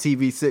about the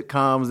TV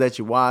sitcoms that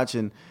you watch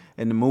and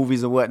the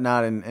movies and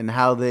whatnot, and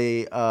how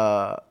they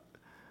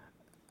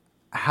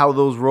how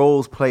those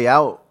roles play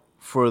out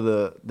for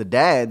the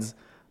dads,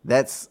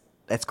 that's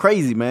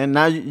crazy, man.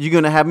 Now you're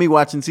gonna have me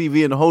watching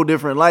TV in a whole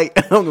different light.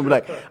 I'm gonna be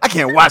like, I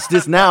can't watch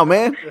this now,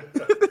 man.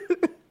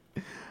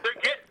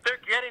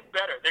 They're getting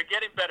better. They're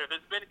getting better.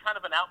 There's been kind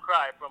of an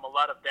outcry from a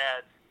lot of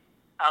dads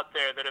out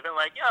there that have been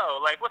like, yo,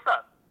 like, what's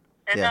up?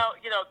 And now,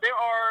 there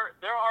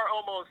are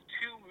almost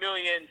 2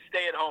 million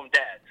stay-at-home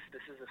dads.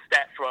 This is a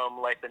stat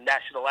from like the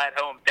National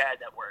At-Home Dad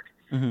Network.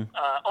 Mm-hmm.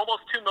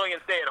 Almost 2 million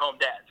stay-at-home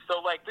dads.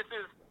 So like, this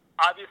is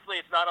obviously,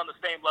 it's not on the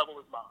same level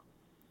as mom.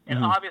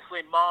 And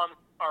obviously moms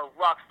are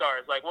rock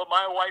stars. Like what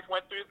my wife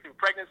went through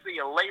pregnancy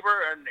and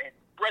labor and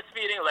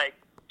breastfeeding, like,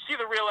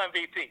 she's a real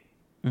MVP.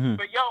 Mm-hmm.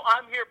 But,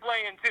 I'm here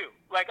playing, too.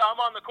 Like, I'm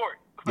on the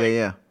court. Like,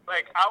 yeah.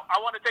 Like, I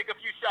want to take a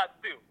few shots,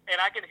 too. And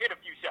I can hit a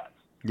few shots.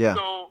 Yeah.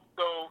 So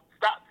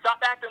stop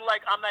acting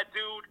like I'm that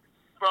dude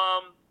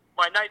from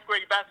my ninth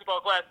grade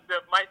basketball class,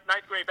 my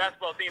ninth grade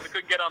basketball team that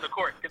couldn't get on the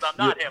court. Because I'm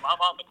not him.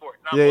 I'm on the court.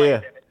 And I'm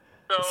playing in it.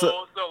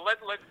 So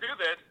let's do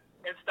this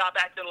and stop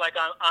acting like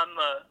I'm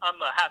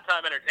the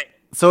halftime entertainment.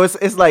 So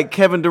it's like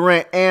Kevin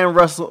Durant and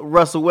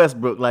Russell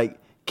Westbrook. Like,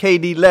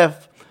 KD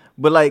left,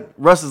 but like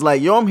Russ is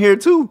like, yo, I'm here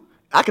too.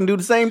 I can do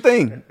the same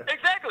thing.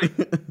 Exactly.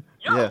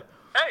 Yo,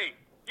 hey,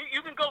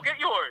 you can go get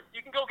yours.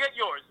 You can go get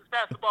yours. Just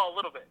pass the ball a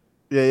little bit.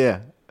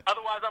 Yeah.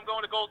 Otherwise, I'm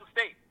going to Golden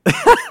State.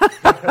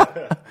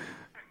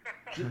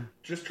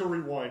 Just to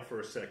rewind for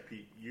a sec,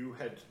 Pete, you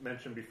had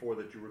mentioned before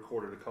that you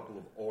recorded a couple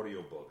of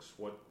audio books.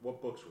 What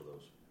books were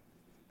those?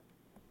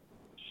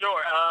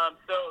 Sure.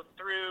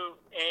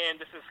 And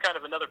this is kind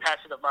of another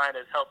passion of mine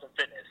is health and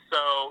fitness.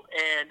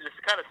 And this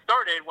kind of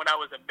started when I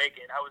was in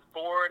Macon. I was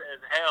bored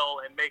as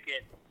hell in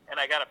Macon, and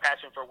I got a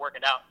passion for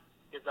working out.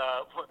 Because,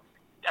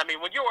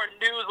 when you are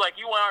news, like,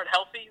 you aren't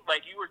healthy,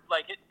 like, you were,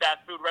 like, hitting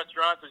fast food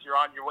restaurants as you're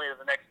on your way to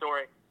the next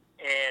story.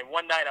 And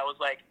one night I was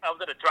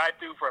at a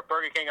drive-thru for a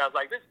Burger King. I was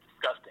like, this is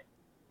disgusting.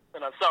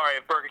 And I'm sorry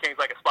if Burger King's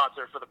like a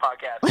sponsor for the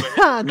podcast.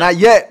 But not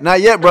yet,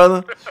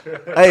 brother.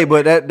 Hey,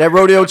 but that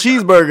rodeo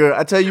cheeseburger,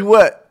 I tell you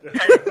what. So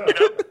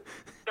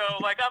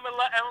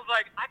I was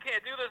like, I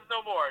can't do this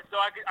no more. So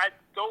I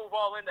dove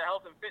all into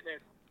health and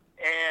fitness,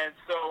 and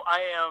so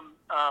I'm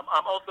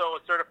also a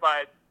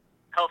certified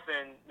health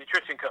and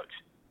nutrition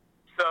coach.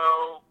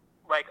 So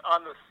like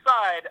on the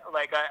side,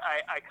 like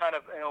I kind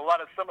of, and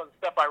some of the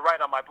stuff I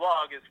write on my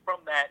blog is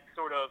from that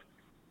sort of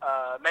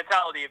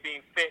mentality of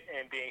being fit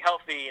and being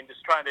healthy and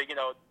just trying to,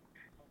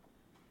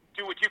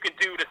 do what you can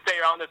do to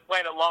stay on this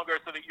planet longer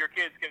so that your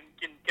kids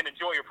can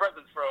enjoy your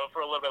presence for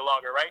a little bit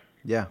longer, right?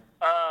 Yeah.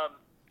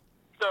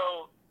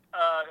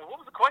 What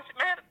was the question,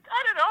 man?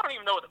 I don't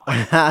even know what the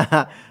question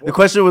was. The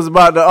question was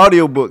about the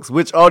audiobooks.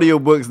 Which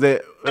audiobooks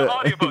that... The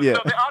audiobooks. Yeah.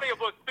 So the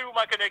audiobooks, through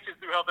my connections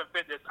through health and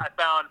fitness, I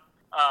found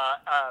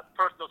a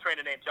personal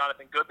trainer named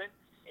Jonathan Goodman,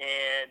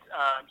 and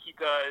he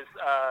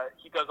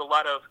does a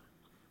lot of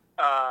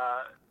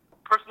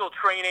personal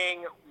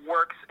training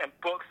works and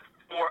books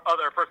for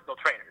other personal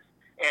trainers.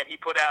 And he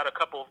put out a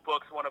couple of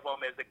books. One of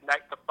them is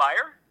Ignite the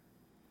Fire,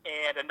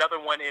 and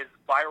another one is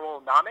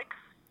Viralnomics,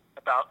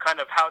 about kind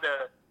of how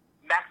to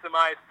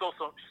maximize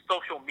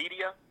social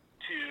media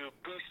to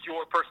boost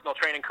your personal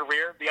training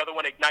career. The other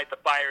one, Ignite the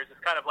Fire, is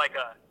kind of like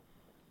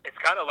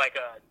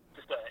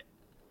just a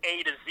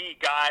A to Z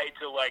guide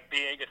to like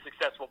being a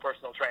successful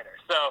personal trainer.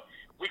 So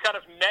we kind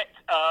of met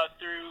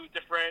through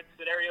different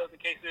scenarios and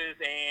cases,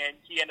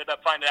 and he ended up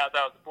finding out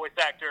that I was a voice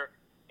actor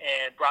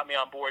and brought me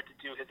on board to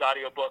do his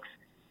audiobooks.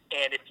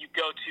 And if you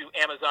go to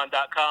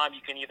Amazon.com, you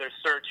can either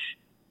search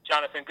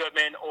Jonathan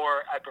Goodman,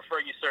 or I prefer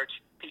you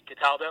search Pete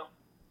Cataldo.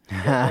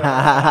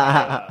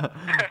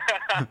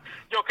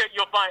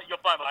 You'll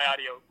find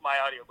my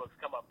audiobooks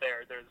come up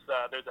there. There's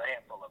a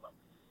handful of them,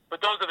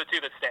 but those are the two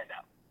that stand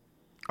out.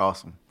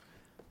 Awesome.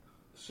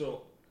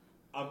 So,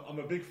 I'm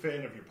a big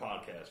fan of your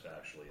podcast,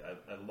 actually.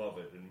 I love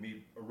it. And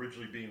me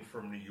originally being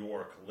from New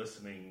York,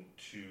 listening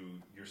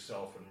to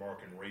yourself and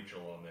Mark and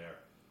Rachel on there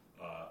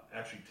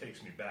actually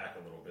takes me back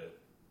a little bit.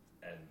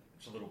 And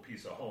it's a little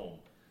piece of home.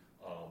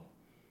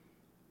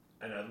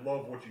 And I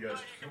love what you guys...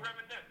 Oh, you can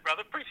reminisce,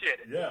 brother. Appreciate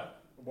it. Yeah.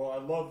 Well, I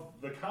love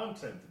the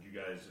content that you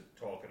guys are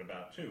talking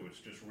about, too. It's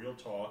just real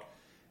talk.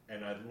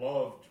 And I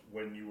loved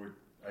when you were...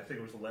 I think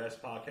it was the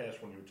last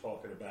podcast when you were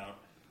talking about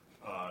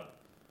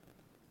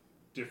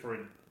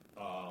different...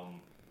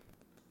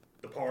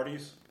 the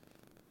parties,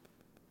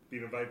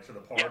 being invited to the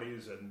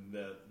parties, and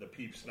the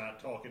peeps not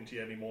talking to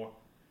you anymore.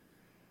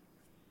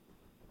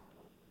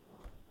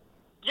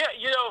 Yeah,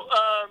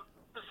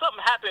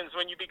 something happens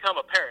when you become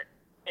a parent,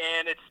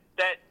 and it's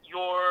that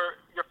your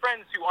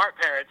friends who aren't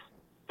parents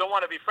don't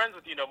want to be friends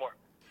with you no more.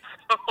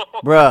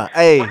 Bruh,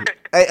 hey,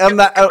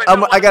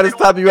 I gotta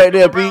stop you right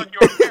there, Pete.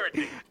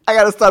 I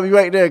gotta stop you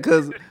right there,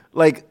 because,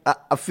 like,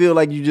 I feel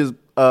like you just,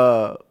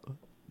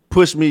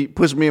 push me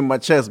in my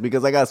chest,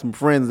 because I got some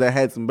friends that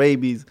had some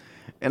babies,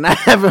 and I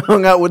haven't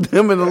hung out with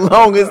them in the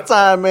longest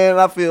time, man.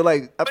 I feel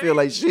like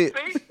shit.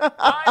 See?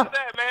 Why is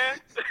that, man?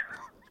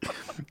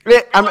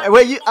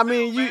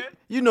 Yeah,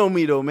 you know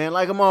me though, man.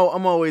 Like I'm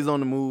always on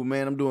the move,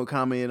 man. I'm doing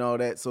comedy and all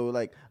that, so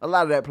like a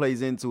lot of that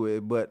plays into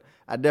it. But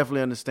I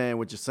definitely understand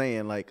what you're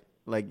saying. Like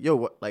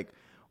yo,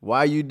 why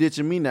are you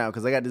ditching me now?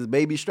 Because I got this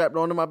baby strapped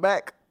onto my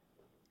back.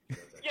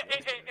 Yeah,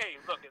 hey,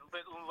 look,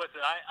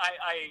 listen.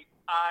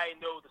 I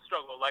know the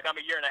struggle. Like, I'm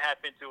a year and a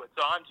half into it,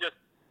 so I'm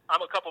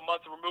a couple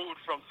months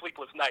removed from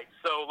sleepless nights.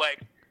 So,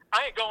 like,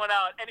 I ain't going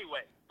out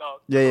anyway.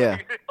 So,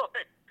 Yeah.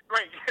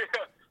 Great.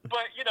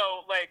 But,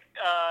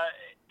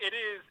 it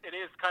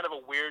is kind of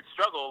a weird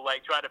struggle,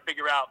 like, trying to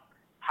figure out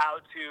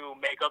how to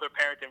make other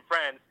parenting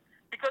friends.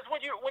 Because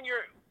when you're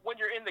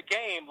in the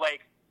game,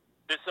 like,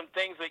 there's some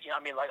things that,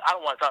 I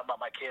don't want to talk about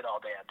my kid all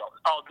day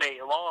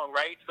long,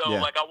 right? So,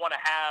 Yeah. like, I want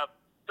to have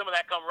some of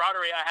that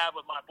camaraderie I have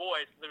with my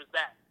boys. There's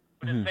that.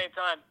 But at the same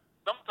time,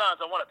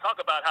 sometimes I want to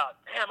talk about how,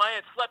 damn, I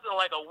ain't slept in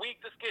like a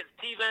week. This kid's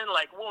teething,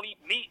 like, won't eat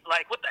meat.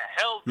 Like, what the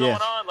hell's going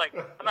on? Like,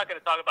 I'm not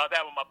going to talk about that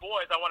with my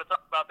boys. I want to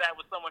talk about that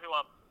with someone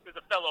who's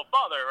a fellow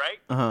father,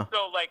 right? Uh-huh.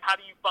 So, like, how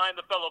do you find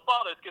the fellow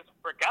fathers? Because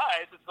for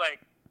guys, it's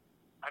like,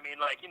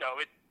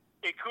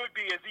 it could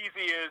be as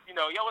easy as,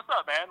 yo, what's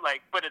up, man?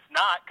 Like, but it's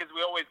not, because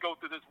we always go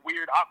through this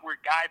weird, awkward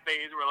guy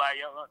phase. We're like,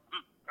 yo,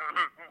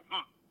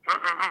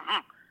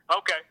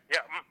 okay,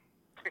 yeah.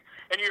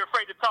 And you're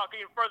afraid to talk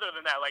even further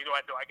than that. Like, do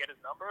I get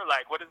his number?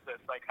 Like, what is this?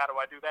 Like, how do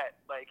I do that?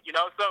 Like,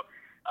 so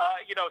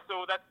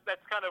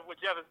that's kind of what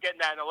Jeff is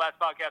getting at. In the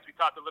last podcast, we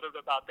talked a little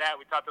bit about that.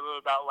 We talked a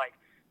little about, like,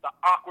 the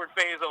awkward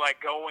phase of,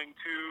 like, going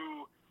to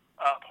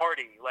a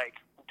party. Like,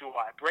 do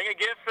I bring a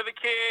gift for the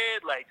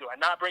kid? Like, do I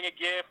not bring a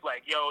gift?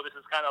 Like, yo, this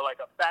is kind of like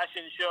a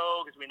fashion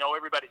show because we know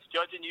everybody's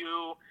judging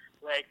you.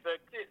 Like,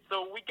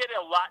 so we get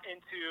a lot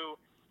into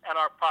on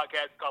our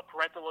podcast called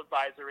Parental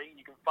Advisory.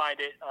 You can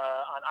find it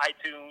on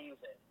iTunes.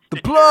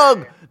 The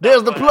plug!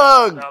 There's the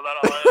plug!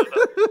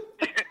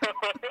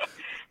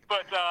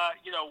 But,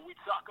 we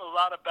talk a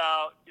lot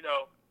about,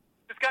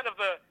 just kind of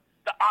the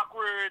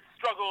awkward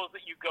struggles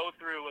that you go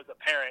through as a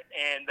parent.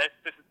 And that's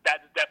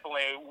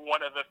definitely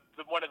one of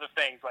the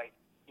things, like,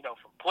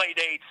 from play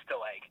dates to,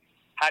 like,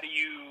 how do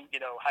you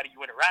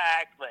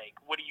interact? Like,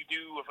 what do you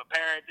do if a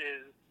parent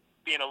is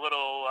being a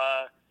little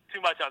too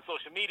much on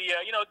social media?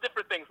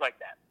 Different things like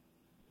that.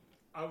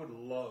 I would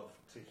love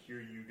to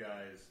hear you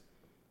guys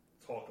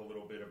talk a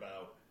little bit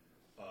about,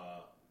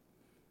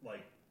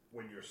 like,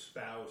 when your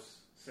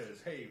spouse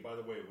says, hey, by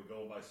the way, we're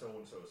going by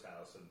so-and-so's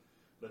house, and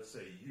let's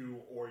say you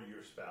or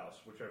your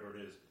spouse, whichever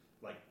it is,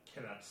 like,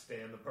 cannot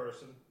stand the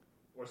person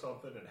or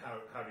something, and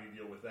how do you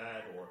deal with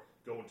that? Or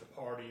going to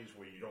parties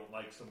where you don't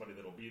like somebody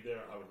that'll be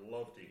there. I would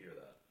love to hear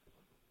that.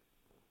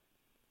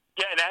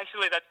 Yeah, and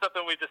actually that's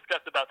something we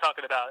discussed about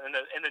talking about in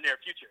the near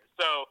future.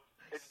 So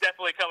it's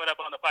definitely coming up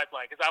on the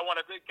pipeline because I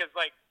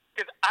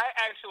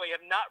actually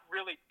have not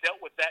really dealt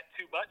with that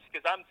too much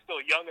because I'm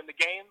still young in the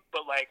game,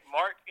 but like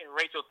Mark and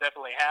Rachel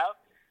definitely have.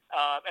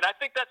 And I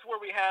think that's where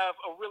we have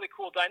a really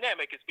cool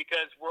dynamic is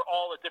because we're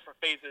all at different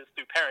phases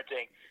through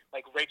parenting.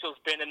 Like Rachel's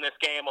been in this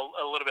game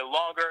a little bit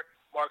longer,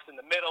 Mark's in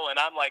the middle, and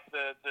I'm like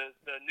the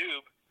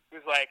noob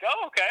who's like,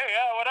 oh, okay,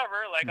 yeah,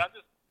 whatever. Like I'm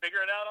just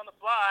figuring it out on the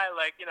fly,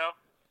 like,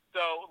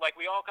 So like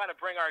we all kind of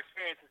bring our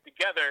experiences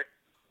together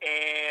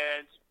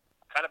and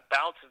kind of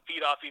bounce and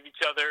feed off of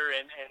each other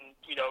and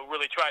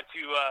really try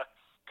to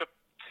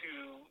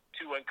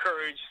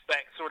encourage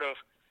that sort of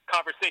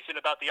conversation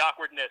about the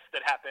awkwardness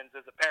that happens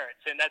as a parent.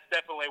 And that's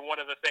definitely one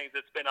of the things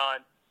that's been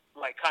on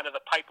like kind of the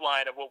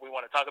pipeline of what we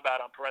want to talk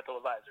about on Parental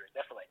Advisory.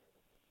 Definitely.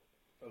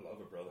 I love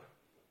it, brother.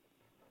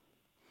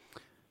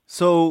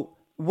 So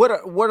what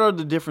are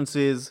the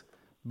differences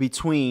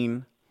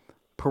between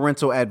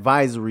Parental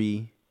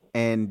Advisory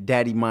and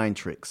Daddy Mind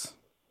Tricks?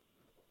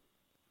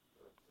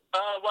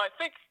 Well, I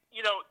think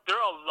there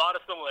are a lot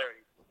of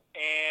similarities,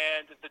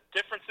 and the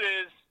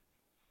differences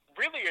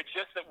really are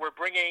just that we're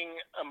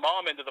bringing a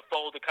mom into the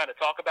fold to kind of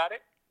talk about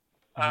it.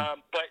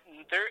 But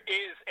there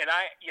is, and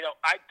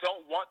I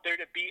don't want there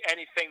to be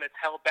anything that's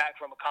held back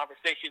from a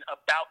conversation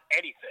about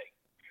anything.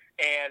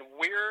 And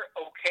we're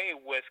okay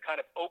with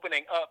kind of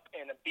opening up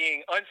and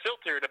being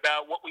unfiltered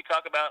about what we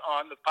talk about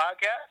on the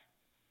podcast,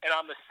 and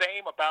I'm the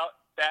same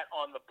about that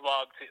on the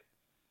blog too.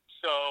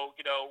 So,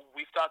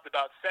 we've talked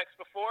about sex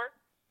before.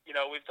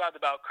 We've talked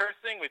about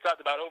cursing. We've talked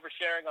about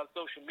oversharing on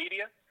social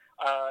media.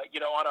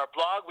 On our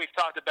blog, we've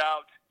talked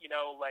about,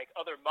 like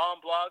other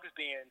mom blogs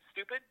being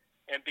stupid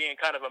and being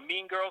kind of a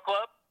mean girl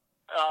club.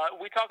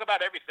 We talk about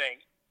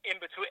everything, in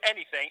between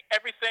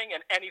everything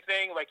and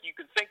anything like you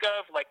can think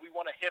of. Like, we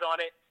want to hit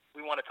on it.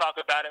 We want to talk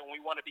about it, and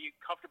we want to be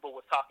comfortable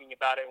with talking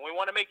about it. And we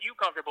want to make you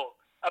comfortable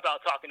about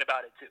talking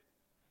about it too.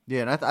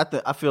 Yeah,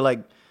 and I feel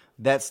like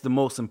that's the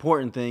most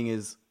important thing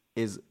is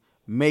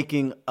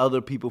making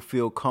other people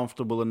feel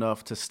comfortable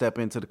enough to step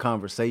into the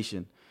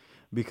conversation,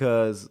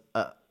 because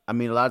a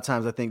lot of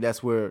times I think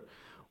that's where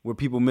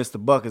people miss the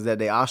buck, is that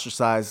they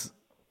ostracize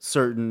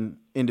certain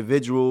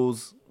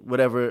individuals,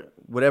 whatever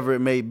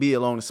it may be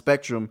along the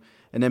spectrum,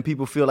 and then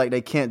people feel like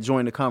they can't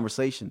join the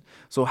conversation.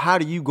 So how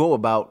do you go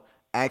about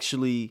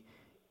actually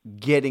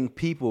getting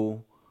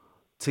people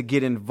to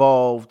get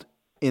involved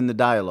in the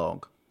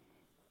dialogue?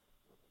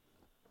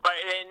 Right,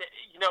 and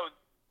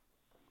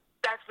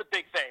that's the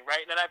big thing,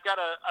 right? And I've got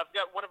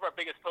one of our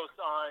biggest posts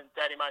on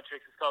Daddy Mind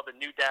Tricks is called the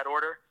New Dad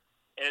Order,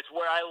 and it's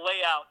where I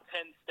lay out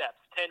 10 steps,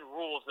 10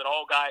 rules that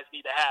all guys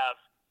need to have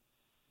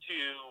to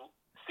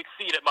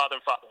succeed at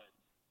modern fatherhood.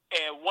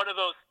 And one of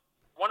those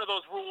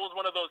rules,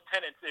 one of those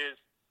tenets is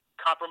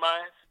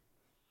compromise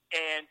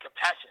and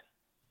compassion,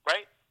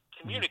 right?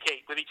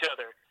 Communicate with each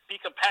other, be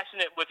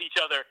compassionate with each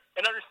other,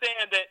 and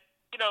understand that,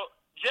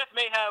 Jeff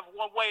may have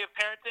one way of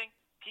parenting,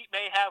 Pete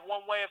may have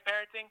one way of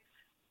parenting,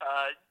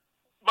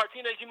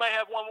 Martinez, you might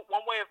have one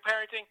way of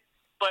parenting,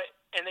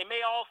 and they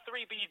may all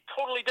three be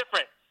totally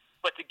different.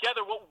 But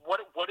together,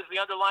 what is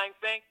the underlying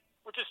thing?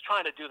 We're just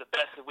trying to do the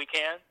best that we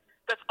can.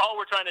 That's all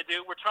we're trying to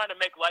do. We're trying to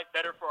make life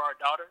better for our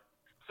daughter.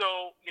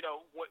 So,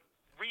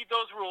 read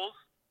those rules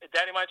at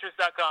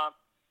daddymindtricks.com.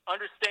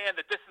 Understand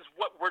that this is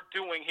what we're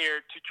doing here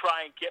to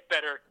try and get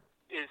better,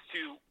 is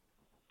to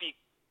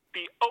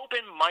be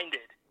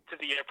open-minded to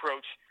the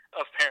approach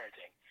of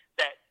parenting.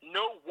 That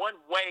no one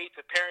way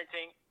to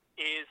parenting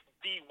is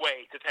the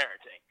way to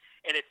parenting.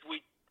 And if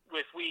we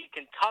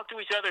can talk to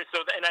each other,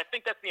 and I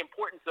think that's the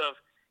importance of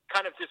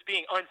kind of just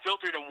being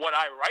unfiltered in what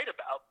I write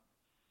about,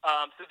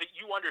 so that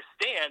you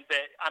understand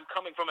that I'm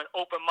coming from an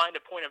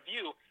open-minded point of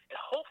view, and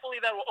hopefully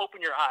that will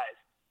open your eyes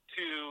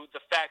to the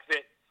fact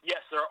that,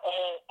 yes, there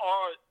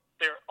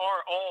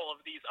are all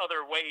of these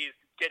other ways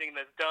of getting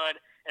this done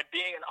and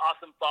being an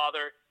awesome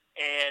father,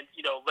 and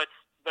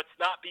let's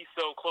not be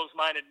so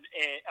close-minded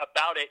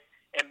about it,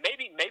 and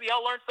maybe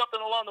I'll learn something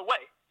along the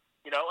way.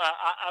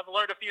 I've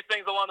learned a few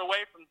things along the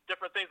way from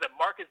different things that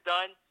Mark has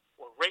done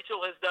or Rachel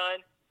has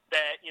done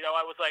that,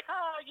 I was like,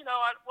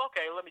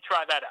 okay, let me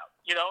try that out,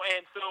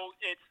 and so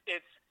it's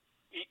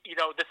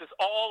this is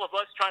all of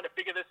us trying to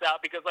figure this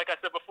out, because like I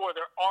said before,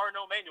 there are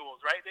no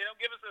manuals, right? They don't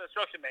give us an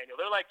instruction manual.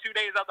 They're like 2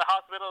 days out the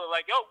hospital. They're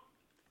like, yo,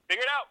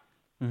 figure it out.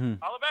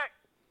 Mm-hmm. Holler back.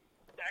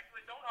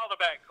 Actually, don't holler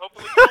back.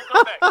 Hopefully you don't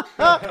come back.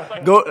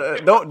 Like,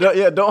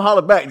 don't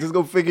holler back. Just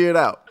go figure it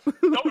out.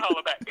 Don't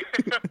holler back.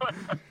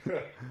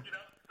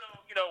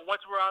 So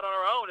once we're out on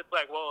our own, it's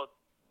like, well,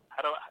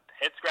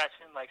 head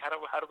scratching. Like, how do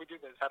we do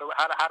this? How do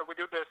we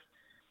do this?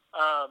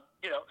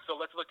 So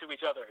let's look to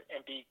each other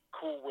and be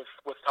cool with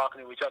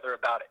talking to each other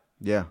about it.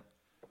 Yeah.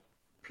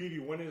 Petey,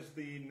 when is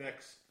the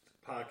next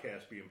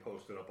podcast being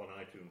posted up on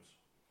iTunes?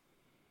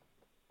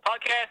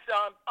 Podcast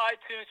on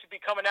iTunes should be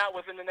coming out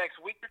within the next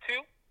week or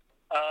two.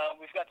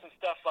 We've got some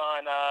stuff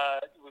on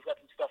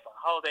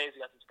holidays.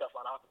 We got some stuff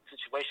on awkward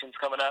situations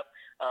coming up.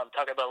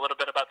 Talking about a little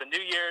bit about the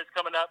New Year's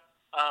coming up.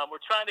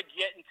 We're trying to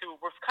get into.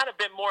 We've kind of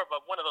been more of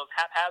one of those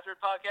haphazard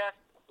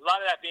podcasts. A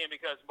lot of that being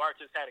because Mark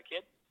just had a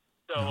kid,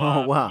 so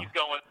wow. He's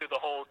going through the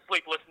whole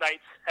sleepless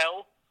nights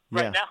hell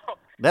right now.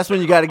 That's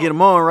when you got to get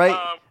him on, right?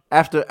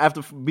 After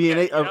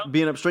being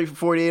being up straight for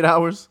 48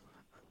 hours.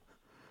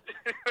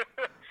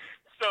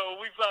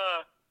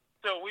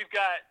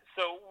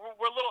 So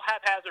we're a little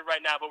haphazard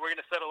right now, but we're going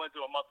to settle into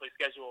a monthly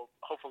schedule,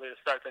 hopefully to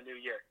start the new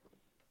year.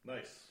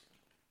 Nice.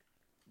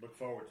 Look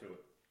forward to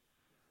it.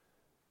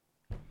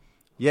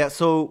 Yeah.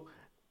 So,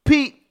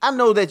 Pete, I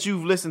know that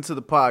you've listened to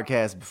the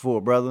podcast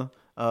before, brother.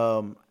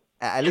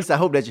 At least I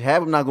hope that you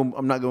have. I'm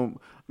not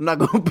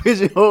gonna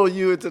pigeonhole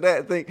you into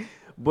that thing,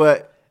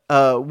 but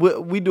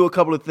we do a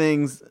couple of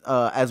things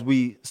as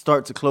we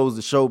start to close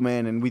the show,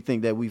 man, and we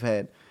think that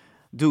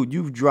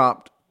you've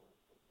dropped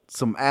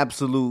some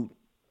absolute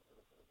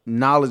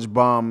knowledge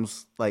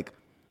bombs, like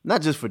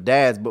not just for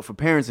dads, but for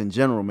parents in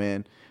general,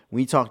 man.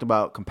 When you talked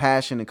about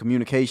compassion and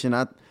communication,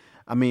 I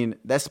mean,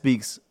 that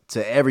speaks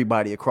to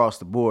everybody across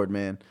the board,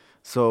 man.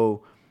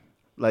 So,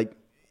 like,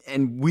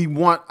 and we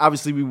want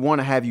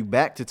to have you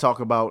back to talk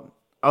about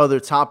other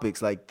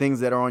topics, like things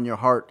that are on your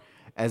heart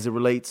as it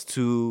relates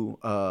to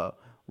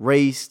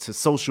race, to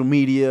social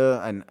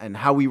media, and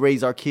how we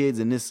raise our kids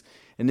in this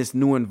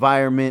new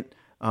environment,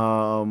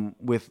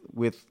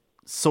 with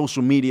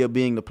social media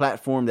being the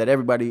platform that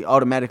everybody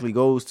automatically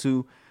goes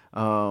to.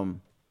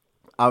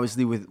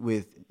 Obviously, with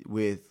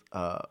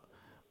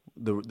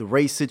the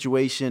race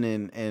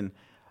situation and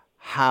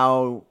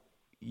how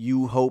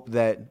you hope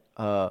that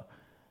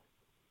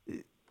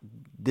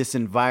this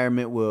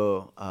environment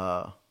will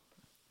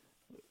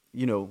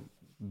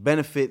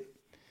benefit,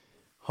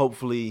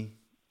 hopefully,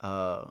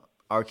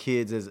 our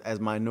kids as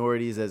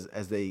minorities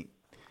as they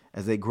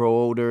grow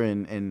older,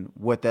 and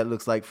what that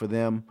looks like for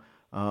them.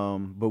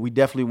 But we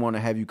definitely want to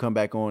have you come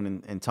back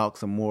on and talk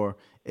some more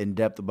in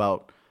depth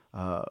about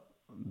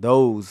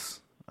those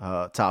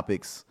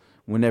topics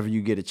whenever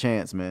you get a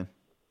chance, man.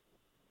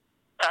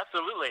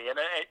 Absolutely, and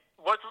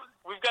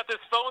we've got this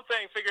phone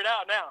thing figured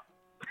out now.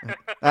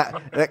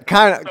 That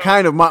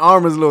kind of. My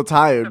arm is a little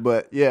tired,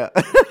 but yeah.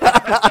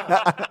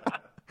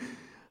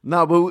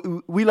 No,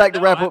 but we like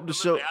to wrap up the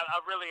show.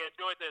 I've really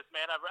enjoyed this,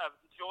 man. I've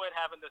enjoyed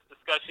having this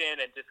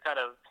discussion and just kind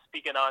of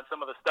speaking on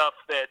some of the stuff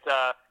that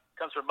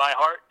comes from my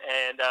heart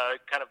and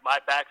kind of my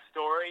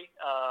backstory.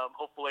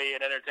 Hopefully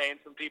it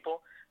entertains some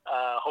people.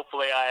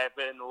 Hopefully I have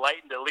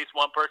enlightened at least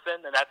one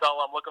person, and that's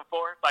all I'm looking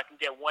for. If I can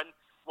get one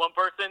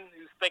person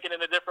who's thinking in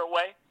a different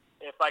way,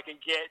 if I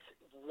can get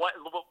what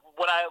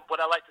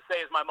I like to say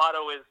is my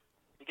motto is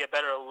to get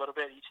better a little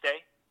bit each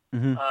day.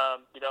 Mm-hmm.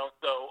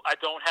 So I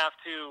don't have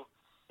to,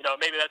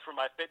 maybe that's where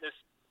my fitness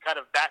kind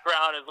of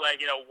background is,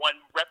 like,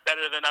 one rep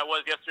better than I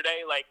was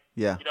yesterday. Like,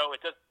 yeah. It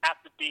doesn't have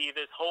to be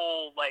this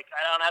whole, like, I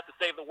don't have to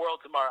save the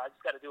world tomorrow. I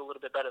just got to do a little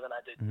bit better than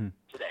I did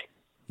today.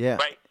 Yeah.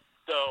 Right.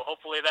 So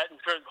hopefully this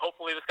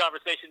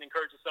conversation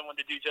encourages someone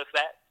to do just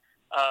that.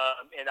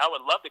 And I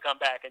would love to come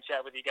back and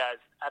chat with you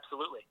guys.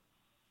 Absolutely.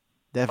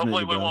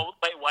 Definitely. Hopefully we won't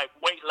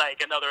wait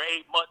like another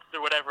 8 months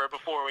or whatever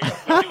before we do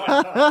it.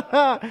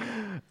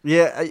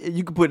 Yeah,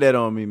 you can put that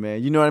on me,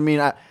 man. You know what I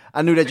mean? I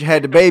knew that you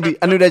had the baby.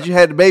 I knew that you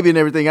had the baby and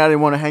everything. I didn't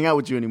want to hang out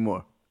with you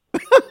anymore.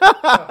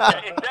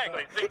 Yeah,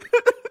 exactly. See?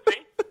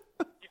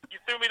 You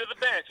threw me to the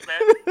bench, man.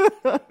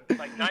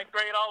 Like 9th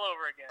grade all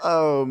over again.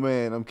 Oh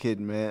man, I'm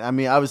kidding, man. I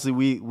mean, obviously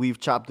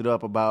we've chopped it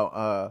up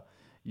about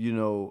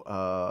my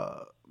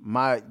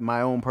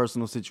own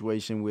personal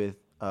situation with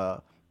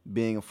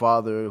being a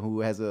father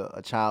who has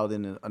a child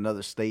in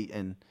another state,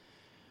 and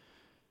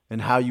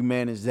how you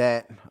manage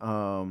that.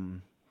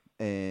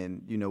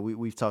 And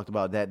we've talked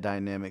about that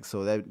dynamic,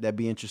 so that'd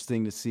be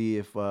interesting to see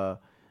if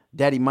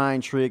Daddy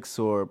Mind Tricks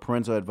or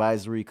Parental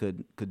Advisory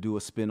could do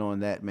a spin on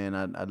that, man.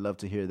 I'd love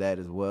to hear that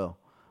as well.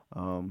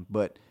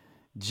 But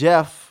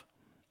Jeff,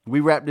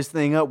 we wrap this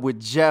thing up with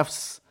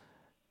Jeff's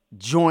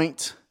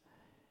joint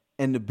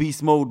and the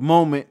beast mode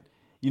moment.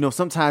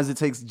 Sometimes it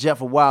takes Jeff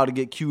a while to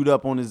get queued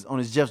up on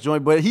his Jeff's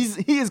joint, but he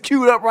is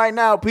queued up right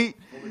now, Pete.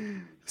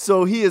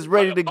 So he is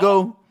ready to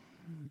go.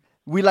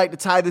 We like to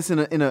tie this in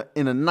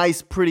a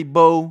nice, pretty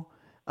bow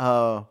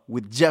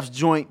with Jeff's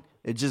joint.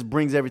 It just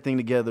brings everything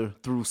together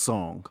through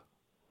song.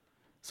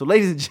 So,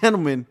 ladies and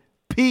gentlemen,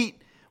 Pete,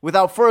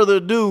 without further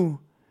ado,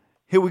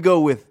 here we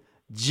go with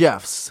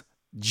Jeff's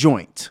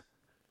joint.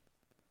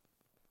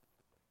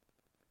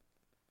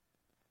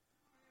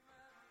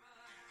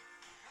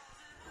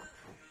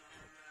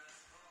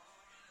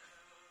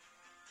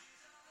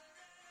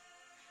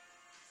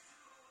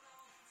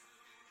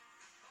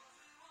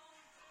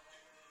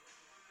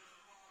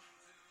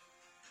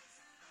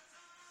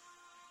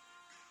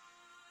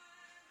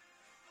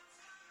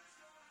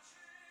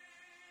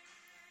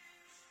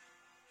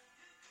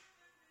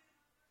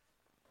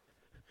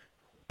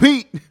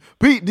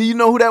 Pete, do you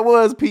know who that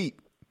was, Pete?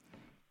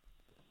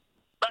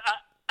 But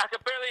I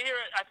could barely hear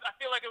it. I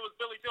feel like it was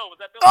Billy Joel. Was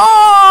that Billy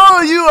Oh,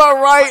 Joel? you are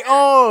right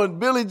on.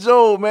 Billy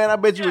Joel, man. I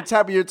bet you were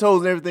tapping your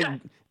toes and everything. Yeah.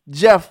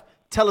 Jeff,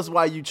 tell us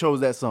why you chose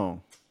that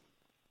song.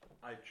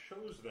 I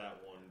chose that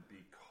one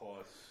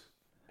because,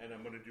 and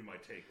I'm going to do my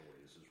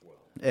takeaways as well.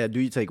 Yeah,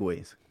 do your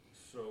takeaways.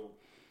 So,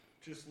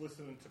 just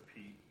listening to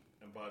Pete,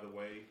 and by the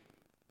way,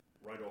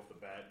 right off the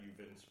bat, you've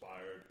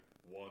inspired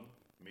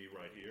me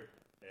right here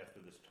after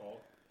this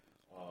talk.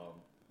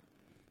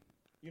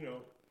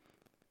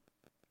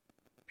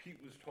 Pete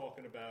was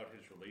talking about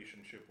his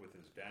relationship with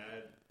his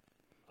dad,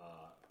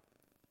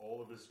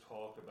 all of his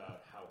talk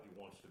about how he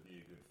wants to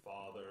be a good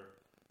father,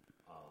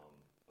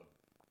 an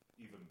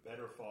even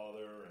better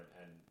father,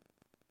 and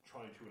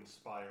trying to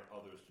inspire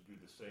others to do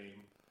the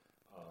same,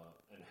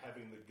 and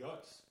having the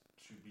guts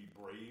to be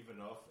brave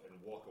enough and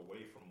walk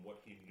away from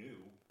what he knew,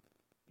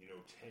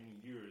 10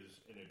 years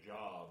in a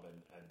job, and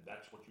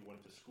that's what you went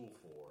to school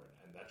for,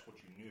 and that's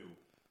what you knew,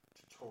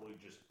 to totally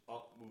just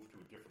move to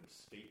a different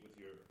state with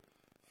your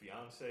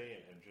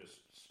fiance and just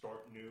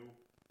start new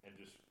and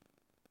just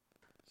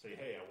say,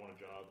 hey, I want a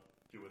job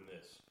doing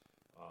this.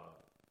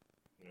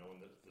 And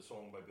the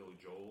song by Billy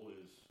Joel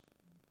is,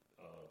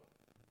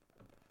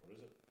 what is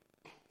it?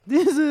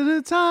 This is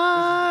the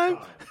time.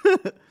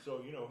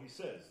 So, he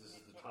says, this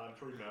is the time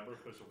to remember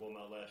because it will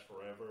not last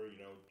forever.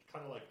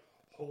 Kind of like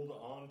hold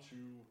on to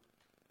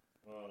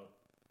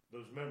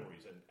those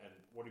memories and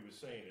what he was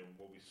saying and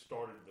what we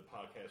started the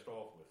podcast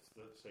off with,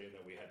 saying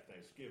that we had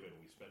Thanksgiving,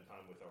 we spent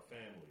time with our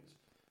families,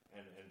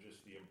 and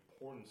just the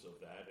importance of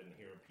that, and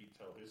hearing Pete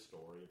tell his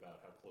story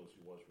about how close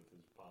he was with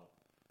his pop.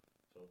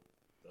 So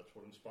that's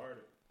what inspired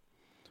it.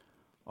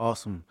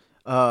 Awesome.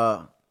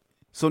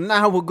 So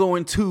now we're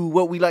going to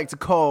what we like to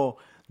call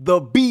the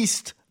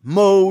beast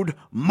mode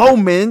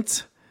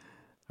moment.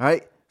 All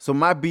right. So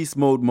my beast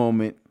mode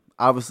moment,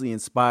 obviously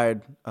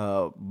inspired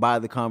by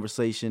the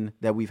conversation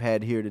that we've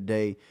had here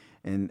today,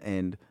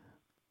 and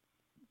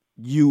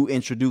you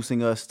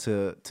introducing us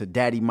to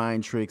Daddy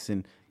Mind Tricks,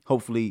 and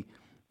hopefully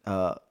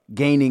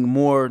gaining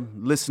more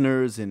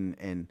listeners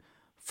and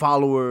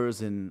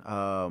followers, and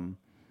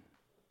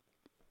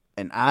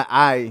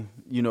I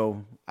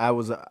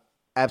was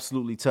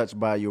absolutely touched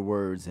by your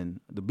words. And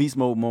the beast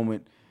mode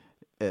moment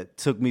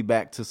took me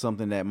back to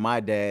something that my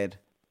dad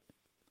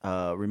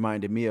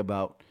reminded me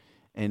about,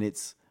 and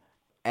it's,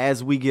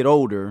 as we get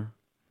older,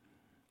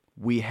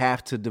 we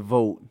have to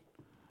devote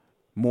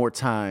more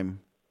time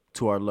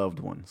to our loved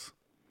ones.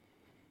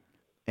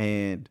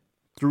 And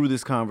through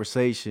this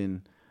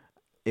conversation,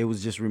 it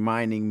was just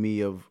reminding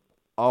me of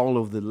all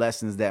of the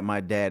lessons that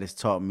my dad has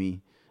taught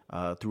me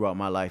throughout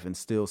my life, and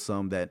still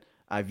some that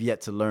I've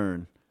yet to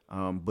learn.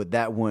 But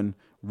that one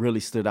really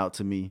stood out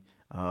to me.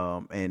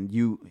 And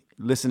you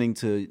listening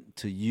to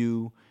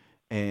you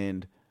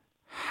and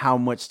how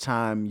much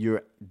time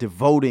you're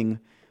devoting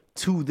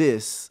to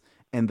this,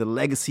 and the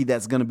legacy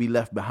that's going to be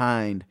left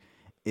behind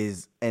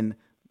this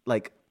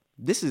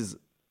is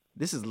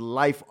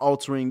life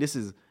altering. This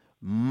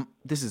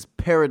is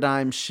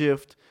paradigm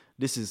shift.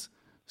 This is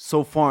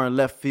so far in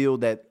left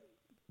field that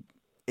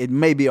it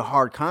may be a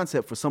hard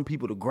concept for some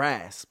people to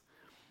grasp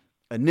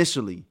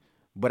initially.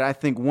 But I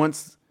think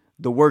once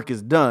the work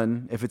is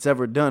done, if it's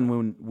ever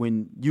done,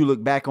 when you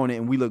look back on it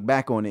and we look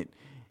back on it,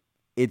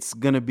 it's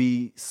going to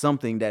be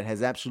something that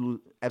has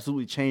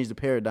absolutely changed the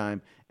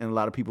paradigm in a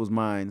lot of people's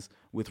minds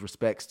with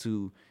respects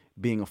to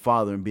being a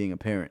father and being a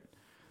parent.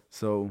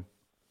 So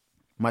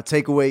my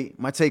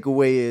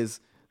takeaway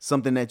is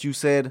something that you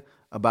said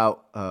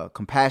about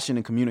compassion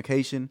and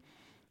communication,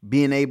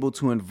 being able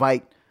to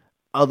invite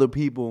other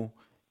people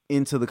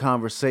into the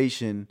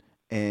conversation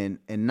and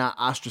not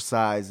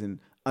ostracize, and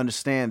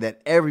understand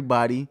that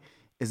everybody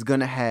is going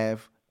to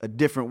have a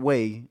different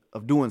way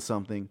of doing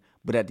something.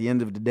 But at the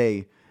end of the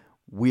day,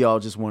 we all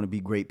just want to be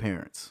great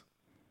parents.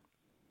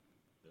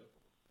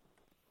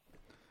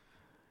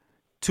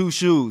 Two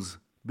Shoes,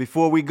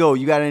 before we go,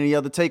 you got any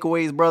other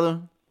takeaways,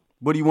 brother?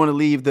 What do you want to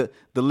leave the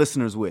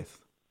listeners with?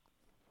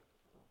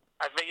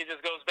 I think it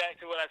just goes back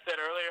to what I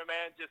said earlier,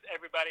 man. Just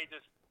everybody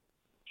just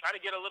try to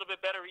get a little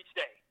bit better each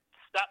day.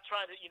 Stop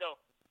trying to,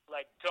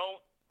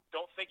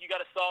 don't think you got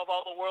to solve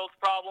all the world's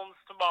problems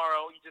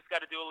tomorrow. You just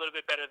got to do a little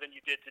bit better than you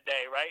did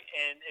today, right?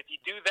 And if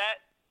you do that,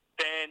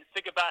 then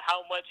think about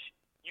how much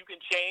you can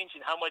change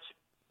and how much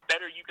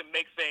better you can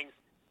make things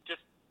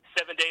just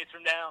 7 days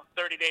from now,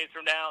 30 days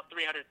from now,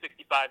 365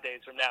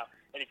 days from now.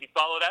 And if you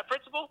follow that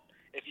principle,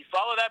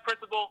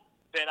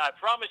 then I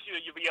promise you,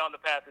 you'll be on the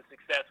path of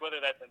success,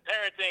 whether that's in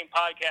parenting,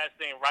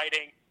 podcasting,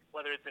 writing,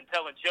 whether it's in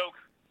telling jokes,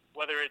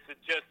 whether it's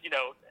just,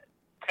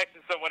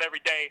 texting someone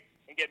every day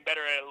and getting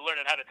better at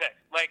learning how to text.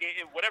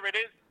 Whatever it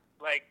is,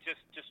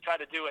 just try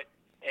to do it,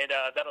 and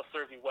that'll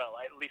serve you well.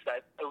 At least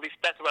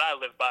that's what I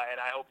live by, and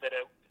I hope that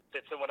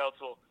someone else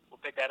will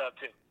pick that up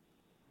too.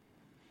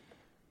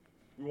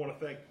 We want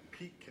to thank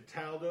Pete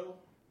Cataldo,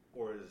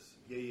 or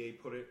as Yeye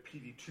put it,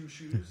 Petey Two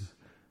Shoes,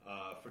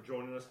 for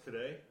joining us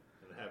today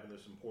and having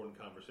this important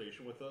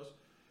conversation with us.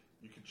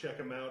 You can check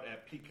him out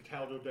at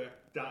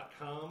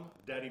PeteCataldo.com,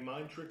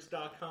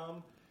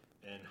 DaddyMindTricks.com,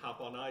 and hop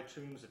on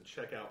iTunes and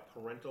check out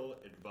Parental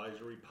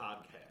Advisory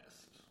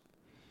Podcast.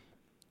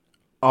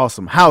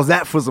 Awesome. How's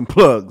that for some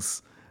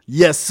plugs?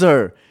 Yes,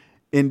 sir.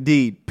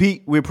 Indeed.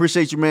 Pete, we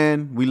appreciate you,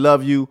 man. We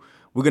love you.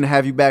 We're going to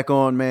have you back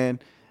on,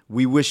 man.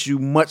 We wish you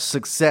much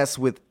success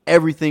with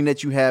everything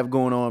that you have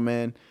going on,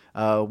 man.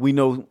 We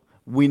know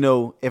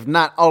if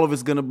not all of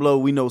it's going to blow,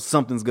 we know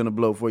something's going to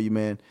blow for you,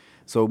 man.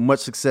 So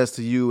much success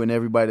to you and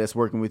everybody that's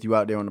working with you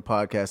out there on the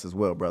podcast as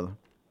well, brother.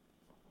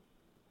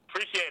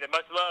 Appreciate it.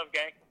 Much love,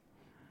 gang.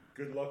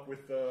 Good luck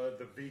with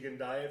the vegan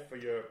diet for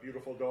your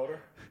beautiful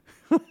daughter.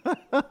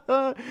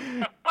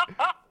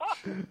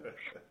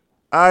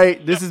 All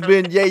right, this has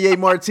been Yeye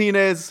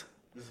Martinez.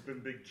 This has been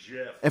Big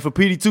Jeff. And for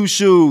Petey Two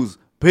Shoes,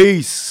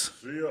 peace.